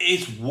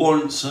 It's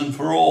once and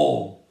for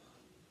all.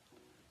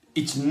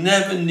 It's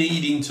never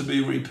needing to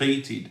be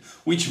repeated,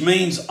 which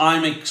means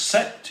I'm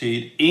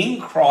accepted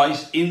in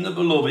Christ, in the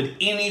beloved,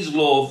 in his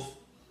love,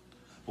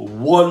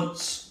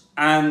 once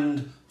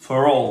and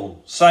for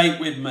all. Say it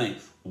with me.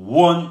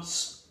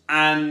 Once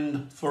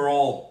and for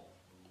all.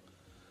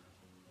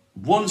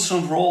 Once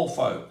and for all,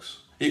 folks.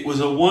 It was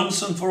a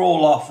once and for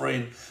all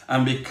offering,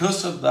 and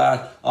because of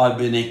that, I've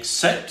been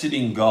accepted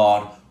in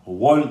God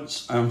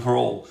once and for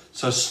all.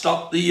 So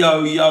stop the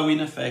yo-yo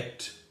in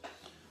effect.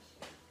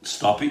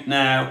 Stop it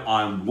now.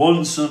 I'm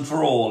once and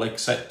for all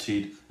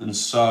accepted, and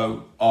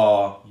so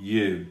are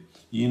you.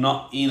 You're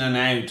not in and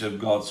out of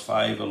God's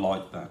favour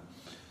like that.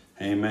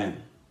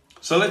 Amen.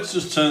 So let's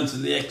just turn to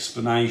the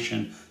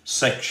explanation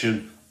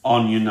section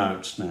on your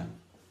notes now.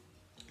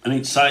 And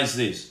it says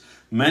this: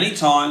 many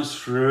times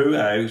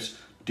throughout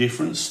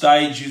different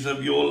stages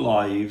of your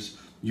lives,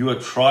 you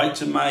have tried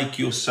to make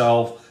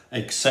yourself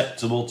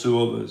acceptable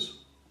to others.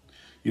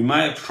 You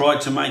may have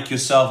tried to make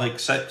yourself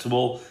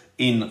acceptable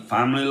in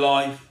family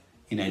life,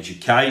 in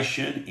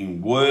education,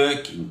 in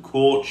work, in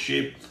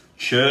courtship,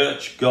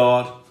 church,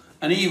 God,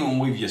 and even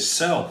with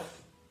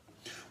yourself.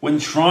 When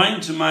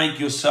trying to make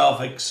yourself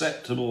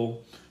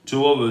acceptable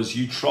to others,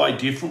 you try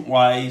different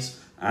ways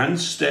and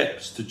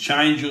steps to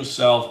change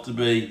yourself to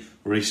be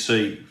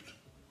received.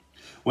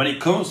 When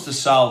it comes to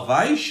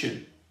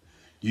salvation,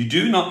 you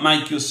do not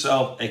make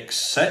yourself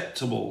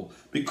acceptable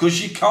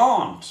because you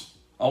can't.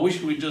 I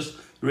wish we just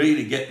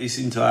really get this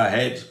into our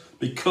heads,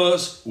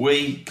 because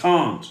we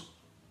can't.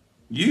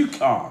 You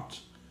can't.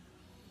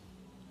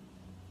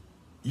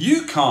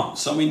 You can't,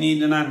 so we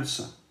need an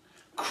answer.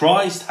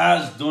 Christ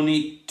has done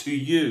it to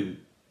you.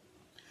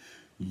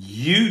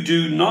 You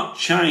do not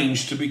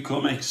change to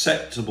become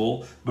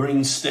acceptable, but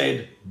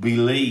instead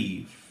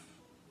believe.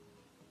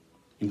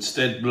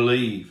 Instead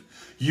believe.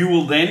 You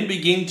will then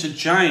begin to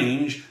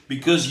change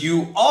because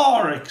you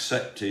are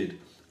accepted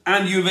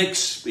and you've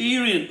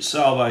experienced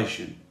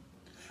salvation.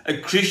 A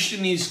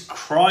Christian is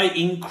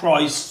in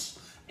Christ's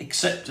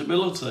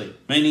acceptability,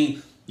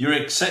 meaning you're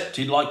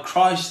accepted like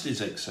Christ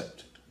is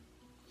accepted.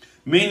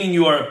 Meaning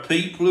you are a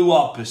people who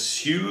are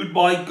pursued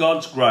by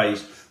God's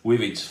grace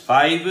with its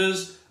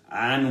favours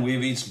and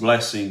with its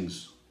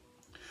blessings.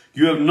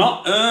 You have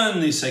not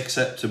earned this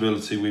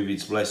acceptability with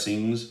its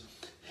blessings.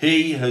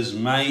 He has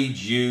made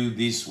you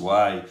this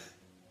way.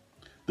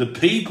 The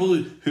people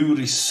who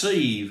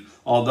receive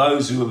are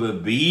those who have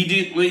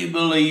obediently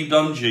believed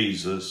on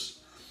Jesus.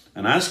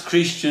 And as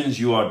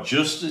Christians, you are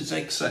just as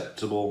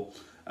acceptable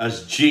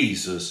as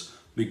Jesus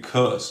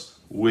because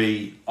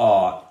we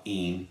are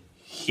in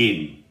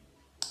him.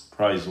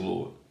 Praise the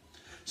Lord.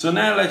 So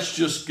now let's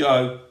just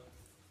go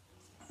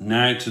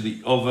now to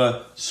the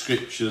other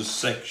scriptures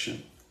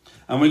section.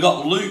 And we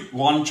got Luke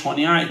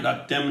 1:28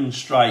 that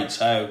demonstrates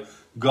how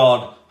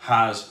God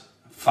has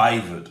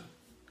favoured.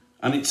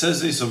 And it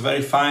says this, a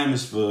very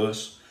famous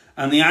verse.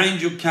 And the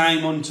angel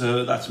came unto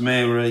her, that's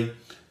Mary,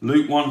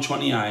 Luke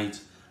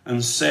 1:28,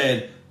 and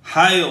said,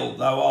 Hail,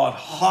 thou art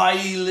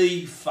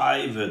highly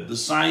favoured. The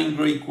same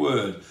Greek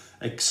word,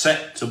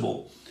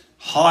 acceptable,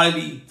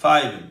 highly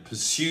favoured,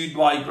 pursued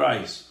by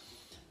grace,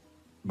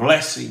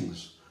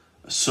 blessings,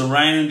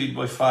 surrounded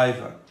by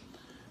favour.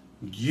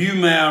 You,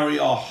 Mary,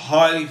 are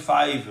highly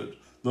favoured.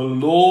 The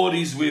Lord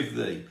is with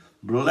thee.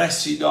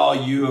 Blessed are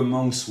you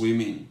amongst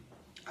women.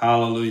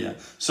 Hallelujah.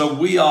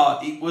 So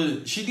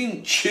she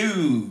didn't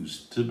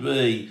choose to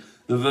be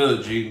the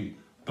virgin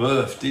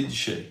birth, did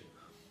she?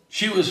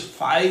 She was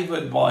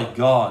favoured by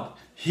God.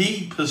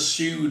 He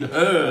pursued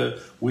her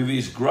with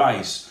his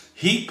grace.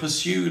 He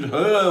pursued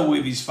her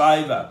with his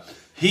favour.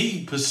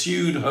 He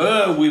pursued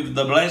her with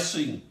the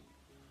blessing,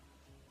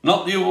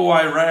 not the other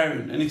way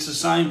around. And it's the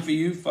same for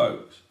you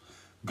folks.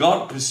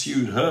 God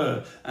pursued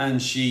her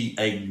and she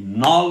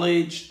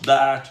acknowledged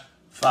that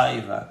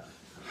favour.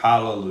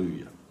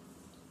 Hallelujah.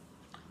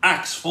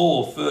 Acts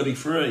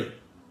 4:33.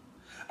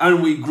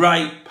 And with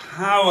great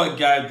power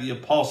gave the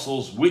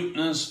apostles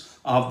witness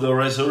of the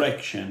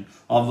resurrection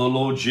of the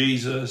Lord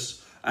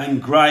Jesus,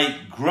 and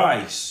great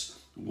grace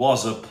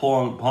was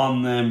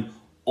upon them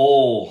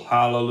all.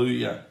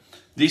 Hallelujah.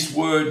 This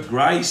word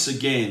grace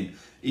again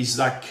is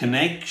that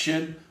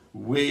connection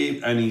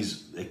with and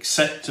his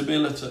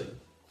acceptability.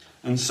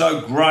 And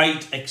so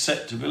great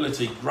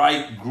acceptability,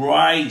 great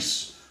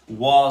grace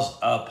was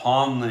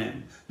upon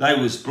them. They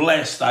was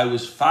blessed, they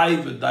was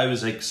favoured, they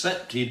was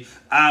accepted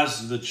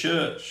as the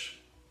church.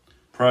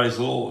 Praise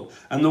the Lord.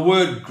 And the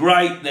word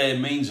great there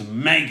means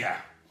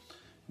mega.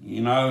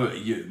 You know,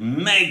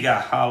 mega,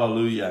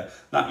 hallelujah.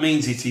 That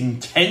means it's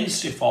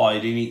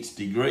intensified in its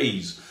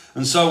degrees.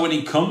 And so when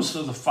it comes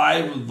to the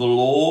favour of the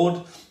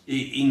Lord,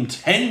 it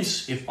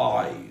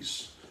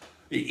intensifies.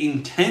 It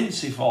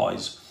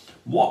intensifies.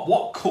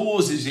 What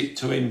causes it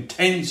to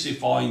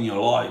intensify in your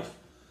life?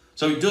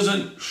 So it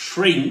doesn't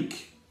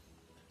shrink.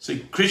 See,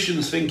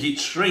 Christians think it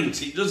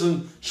shrinks. It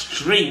doesn't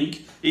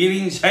shrink. It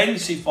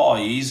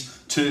intensifies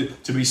to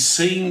be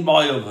seen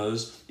by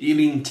others. It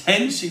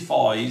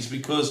intensifies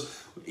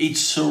because it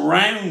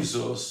surrounds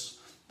us.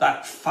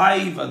 That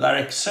favour, that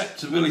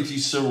acceptability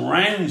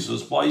surrounds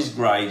us by his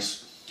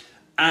grace.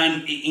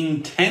 And it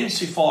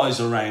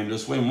intensifies around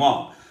us when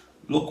what?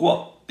 Look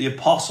what the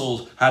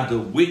apostles had, the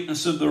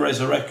witness of the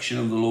resurrection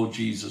of the Lord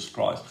Jesus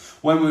Christ.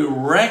 When we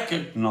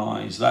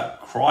recognise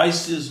that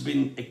Christ has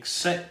been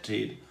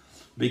accepted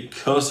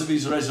because of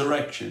his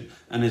resurrection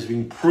and has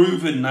been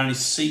proven and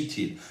is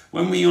seated,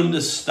 when we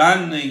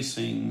understand these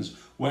things,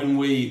 when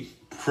we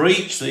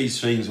preach these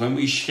things, when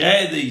we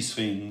share these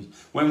things,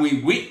 when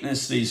we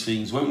witness these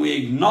things, when we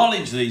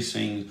acknowledge these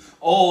things,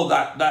 all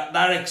that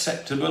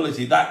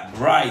acceptability, that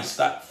grace,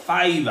 that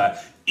favour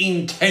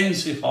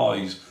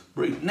intensifies.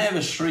 But it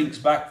never shrinks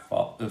back,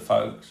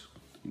 folks.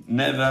 It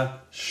never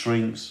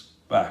shrinks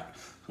back.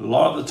 A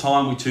lot of the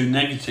time we're too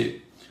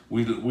negative.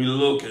 We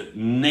look at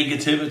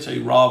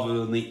negativity rather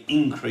than the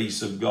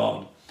increase of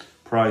God.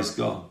 Praise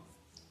God.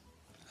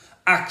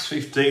 Acts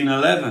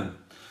 15:11.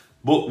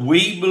 But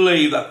we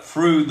believe that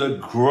through the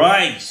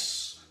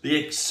grace,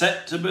 the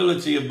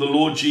acceptability of the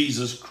Lord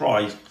Jesus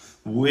Christ,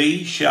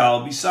 we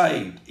shall be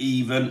saved,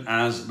 even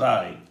as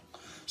they.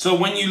 So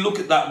when you look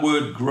at that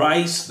word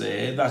grace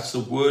there, that's the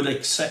word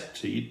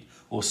accepted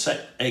or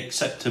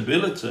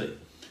acceptability.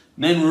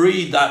 And then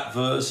read that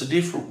verse a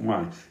different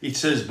way. It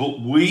says, but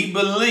we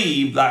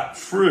believe that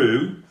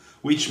through,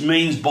 which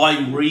means by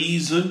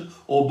reason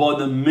or by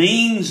the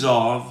means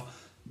of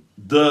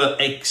the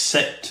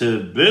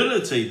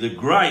acceptability, the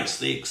grace,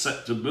 the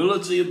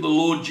acceptability of the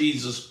Lord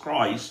Jesus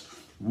Christ,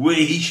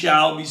 we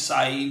shall be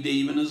saved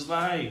even as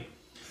they.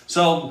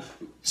 So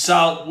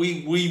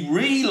we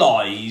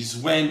realise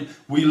when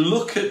we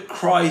look at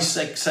Christ's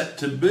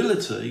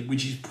acceptability,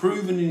 which is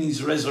proven in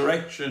his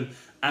resurrection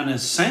and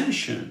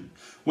ascension,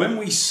 when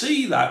we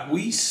see that,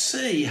 we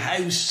see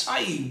how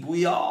saved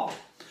we are.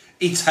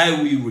 It's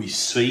how we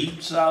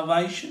receive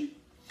salvation,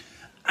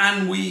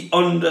 and we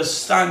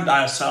understand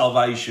our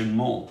salvation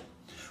more.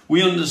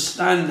 We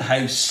understand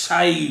how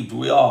saved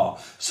we are.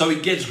 So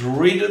it gets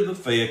rid of the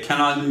fear. Can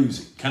I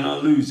lose it? Can I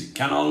lose it?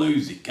 Can I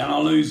lose it? Can I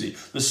lose it?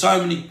 There's so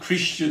many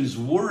Christians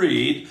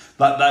worried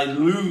that they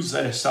lose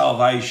their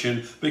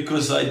salvation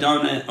because they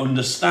don't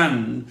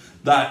understand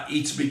that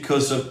it's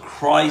because of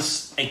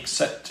Christ's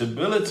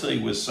acceptability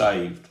we're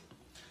saved.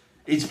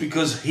 It's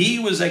because he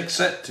was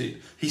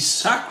accepted. His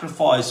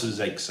sacrifice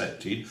was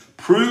accepted,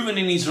 proven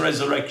in his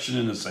resurrection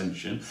and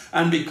ascension.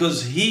 And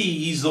because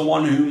he is the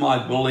one whom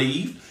I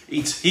believe,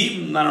 it's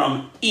him that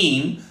I'm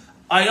in,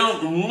 I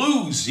don't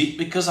lose it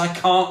because I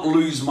can't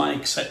lose my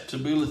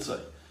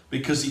acceptability.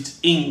 Because it's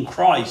in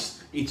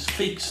Christ. It's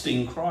fixed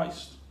in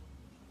Christ.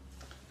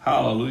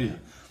 Hallelujah.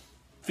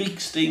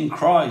 Fixed in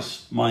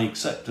Christ, my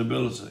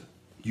acceptability.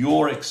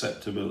 Your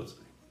acceptability.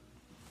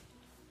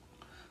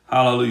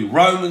 Hallelujah.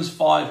 Romans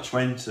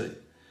 5:20.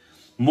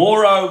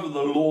 Moreover,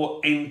 the law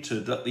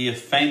entered that the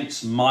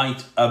offence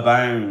might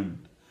abound.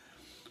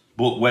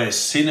 But where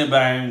sin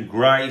abound,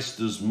 grace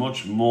does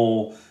much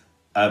more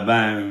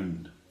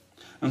abound.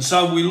 And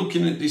so we're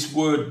looking at this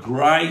word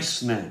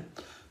grace now.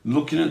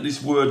 Looking at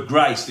this word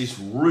grace, this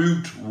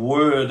root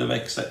word of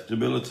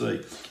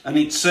acceptability. And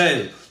it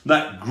says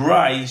that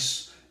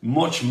grace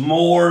much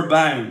more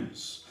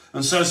abounds.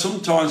 And so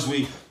sometimes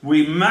we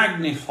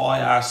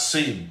magnify our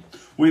sin.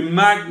 We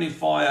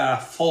magnify our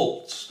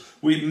faults.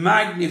 We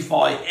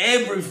magnify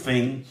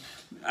everything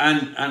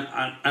and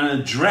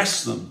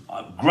address them.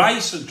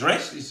 Grace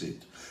addresses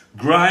it.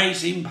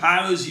 Grace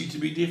empowers you to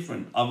be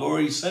different. I've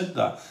already said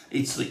that.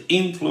 It's the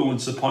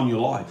influence upon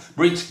your life.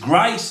 But it's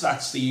grace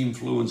that's the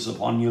influence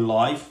upon your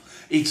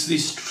life. It's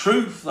this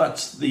truth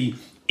that's the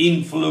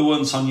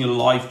influence on your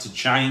life to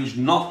change,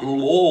 not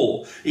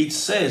law. It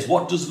says,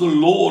 what does the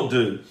law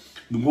do?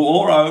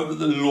 Moreover,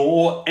 the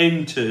law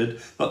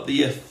entered that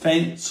the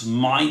offence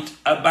might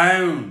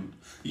abound.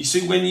 You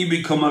see, when you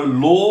become a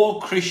law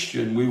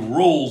Christian with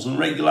rules and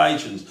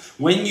regulations,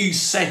 when you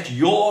set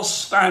your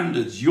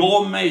standards,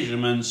 your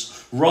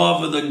measurements,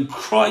 rather than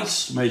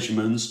Christ's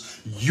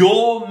measurements,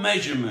 your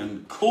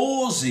measurement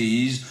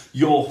causes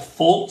your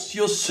faults,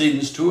 your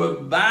sins to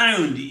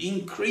abound. It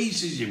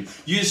increases you.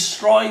 You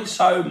strive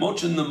so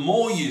much, and the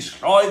more you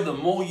strive, the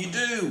more you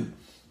do.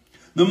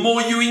 The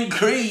more you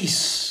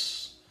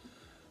increase.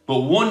 But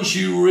once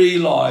you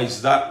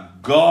realize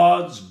that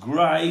God's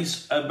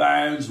grace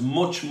abounds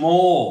much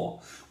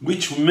more,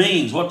 which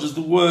means, what does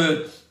the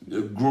word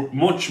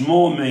much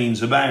more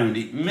means, abound?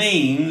 It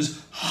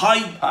means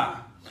hyper.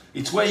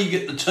 It's where you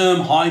get the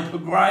term hyper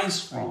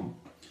grace from.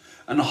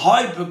 And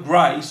hyper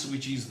grace,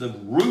 which is the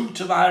root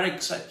of our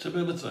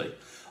acceptability.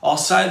 I'll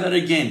say that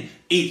again.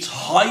 It's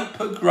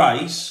hyper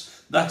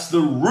grace. That's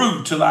the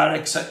root of our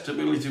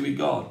acceptability with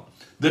God.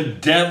 The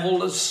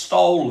devil has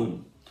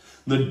stolen.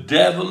 The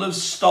devil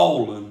has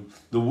stolen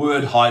the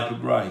word hyper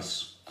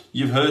grace.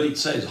 You've heard it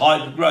says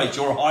hyper grace.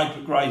 You're a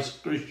hyper grace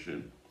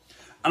Christian.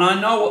 And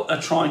I know what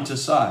they're trying to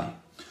say,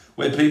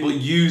 where people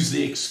use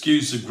the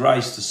excuse of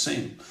grace to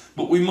sin.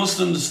 But we must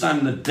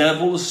understand the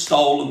devil has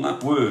stolen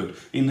that word.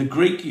 In the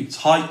Greek, it's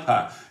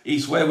hyper.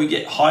 It's where we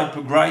get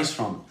hyper grace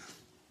from.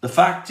 The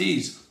fact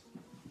is,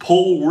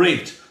 Paul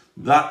writ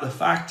that the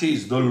fact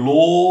is the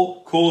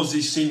law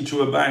causes sin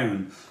to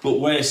abound. But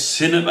where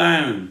sin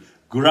abounds,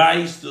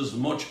 grace does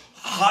much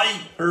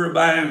hyper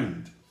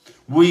abound.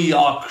 We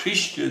are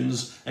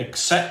Christians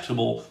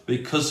acceptable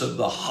because of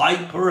the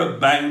hyper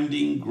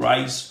abounding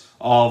grace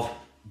of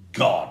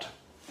God.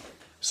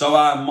 So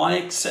my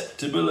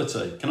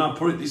acceptability, can I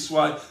put it this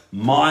way?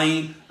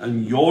 Mine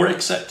and your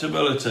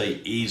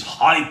acceptability is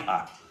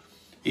hyper.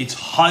 It's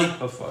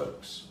hyper,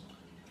 folks.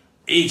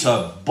 It's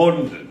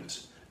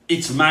abundant.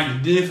 It's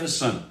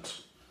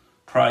magnificent.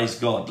 Praise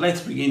God.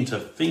 Let's begin to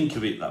think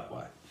of it that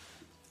way.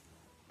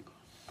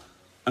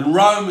 And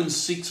Romans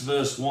 6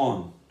 verse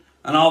 1.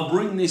 And I'll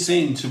bring this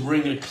in to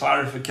bring a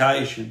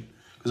clarification,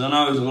 because I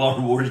know there's a lot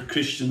of worried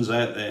Christians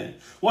out there.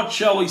 What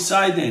shall we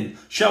say then?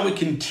 Shall we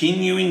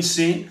continue in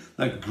sin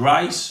that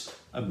grace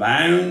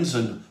abounds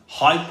and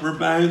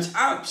hyperabounds?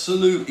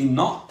 Absolutely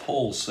not,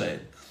 Paul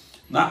said.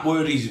 That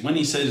word is, when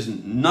he says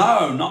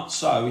no, not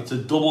so, it's a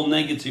double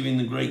negative in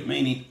the Greek,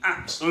 meaning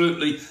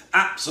absolutely,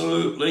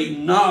 absolutely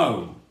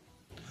no.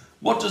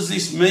 What does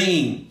this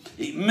mean?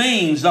 It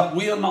means that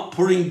we are not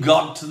putting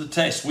God to the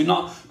test. We're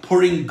not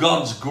putting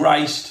God's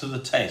grace to the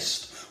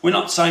test. We're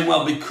not saying,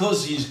 well,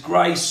 because his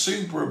grace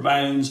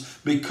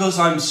superabounds, because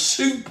I'm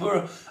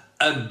super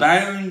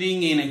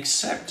abounding in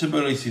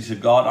acceptability to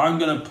God, I'm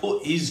going to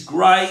put his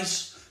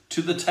grace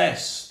to the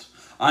test.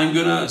 I'm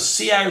going to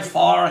see how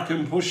far I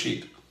can push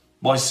it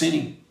by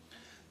sinning.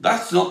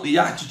 That's not the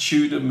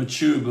attitude of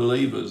mature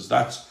believers.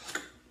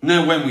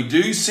 Now, when we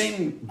do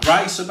sin,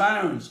 grace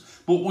abounds.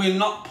 But we're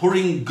not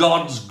putting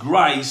God's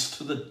grace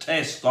to the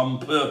test on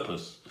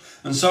purpose.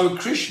 And so a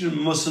Christian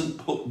mustn't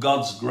put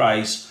God's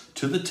grace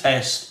to the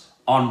test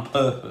on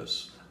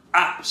purpose.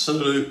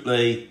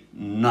 Absolutely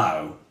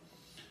no.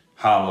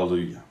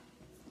 Hallelujah.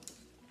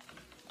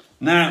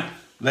 Now,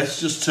 let's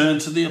just turn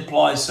to the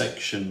apply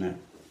section now.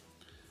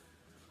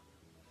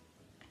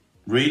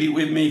 Read it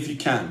with me if you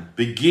can.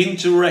 Begin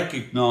to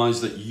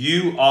recognize that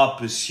you are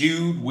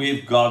pursued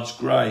with God's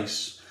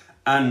grace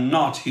and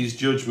not his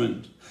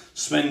judgment.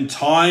 Spend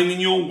time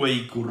in your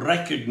week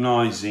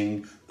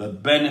recognizing the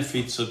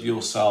benefits of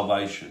your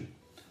salvation.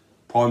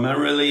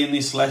 Primarily in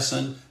this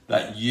lesson,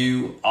 that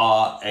you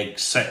are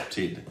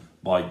accepted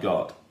by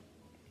God.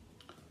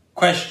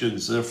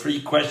 Questions. There are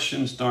 3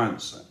 questions to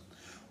answer.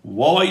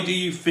 Why do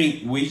you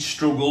think we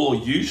struggle, or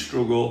you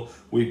struggle,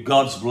 with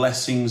God's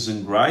blessings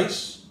and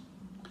grace?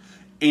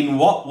 In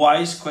what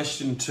ways,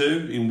 question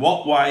 2, in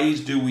what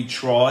ways do we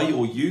try,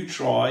 or you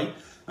try,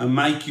 and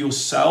make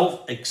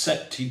yourself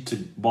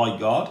accepted by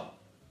God?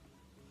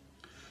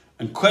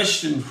 And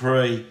question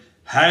 3,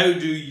 how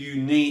do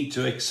you need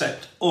to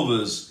accept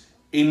others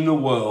in the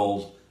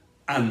world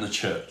and the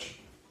church?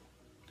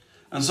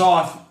 And so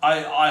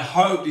I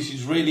hope this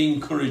has really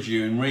encouraged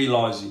you in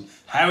realising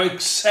how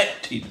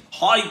accepted,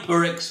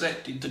 hyper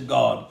accepted to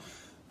God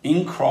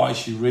in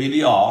Christ you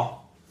really are,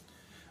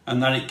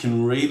 and that it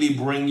can really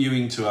bring you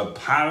into a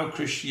power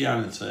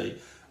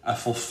Christianity, a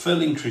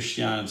fulfilling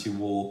Christianity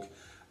walk,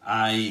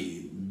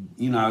 a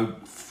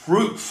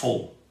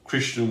fruitful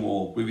Christian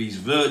walk with his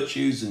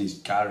virtues and his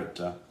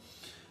character.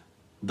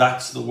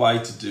 That's the way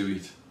to do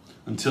it.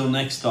 Until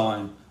next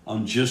time,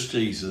 I'm Just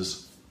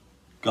Jesus.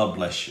 God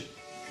bless you.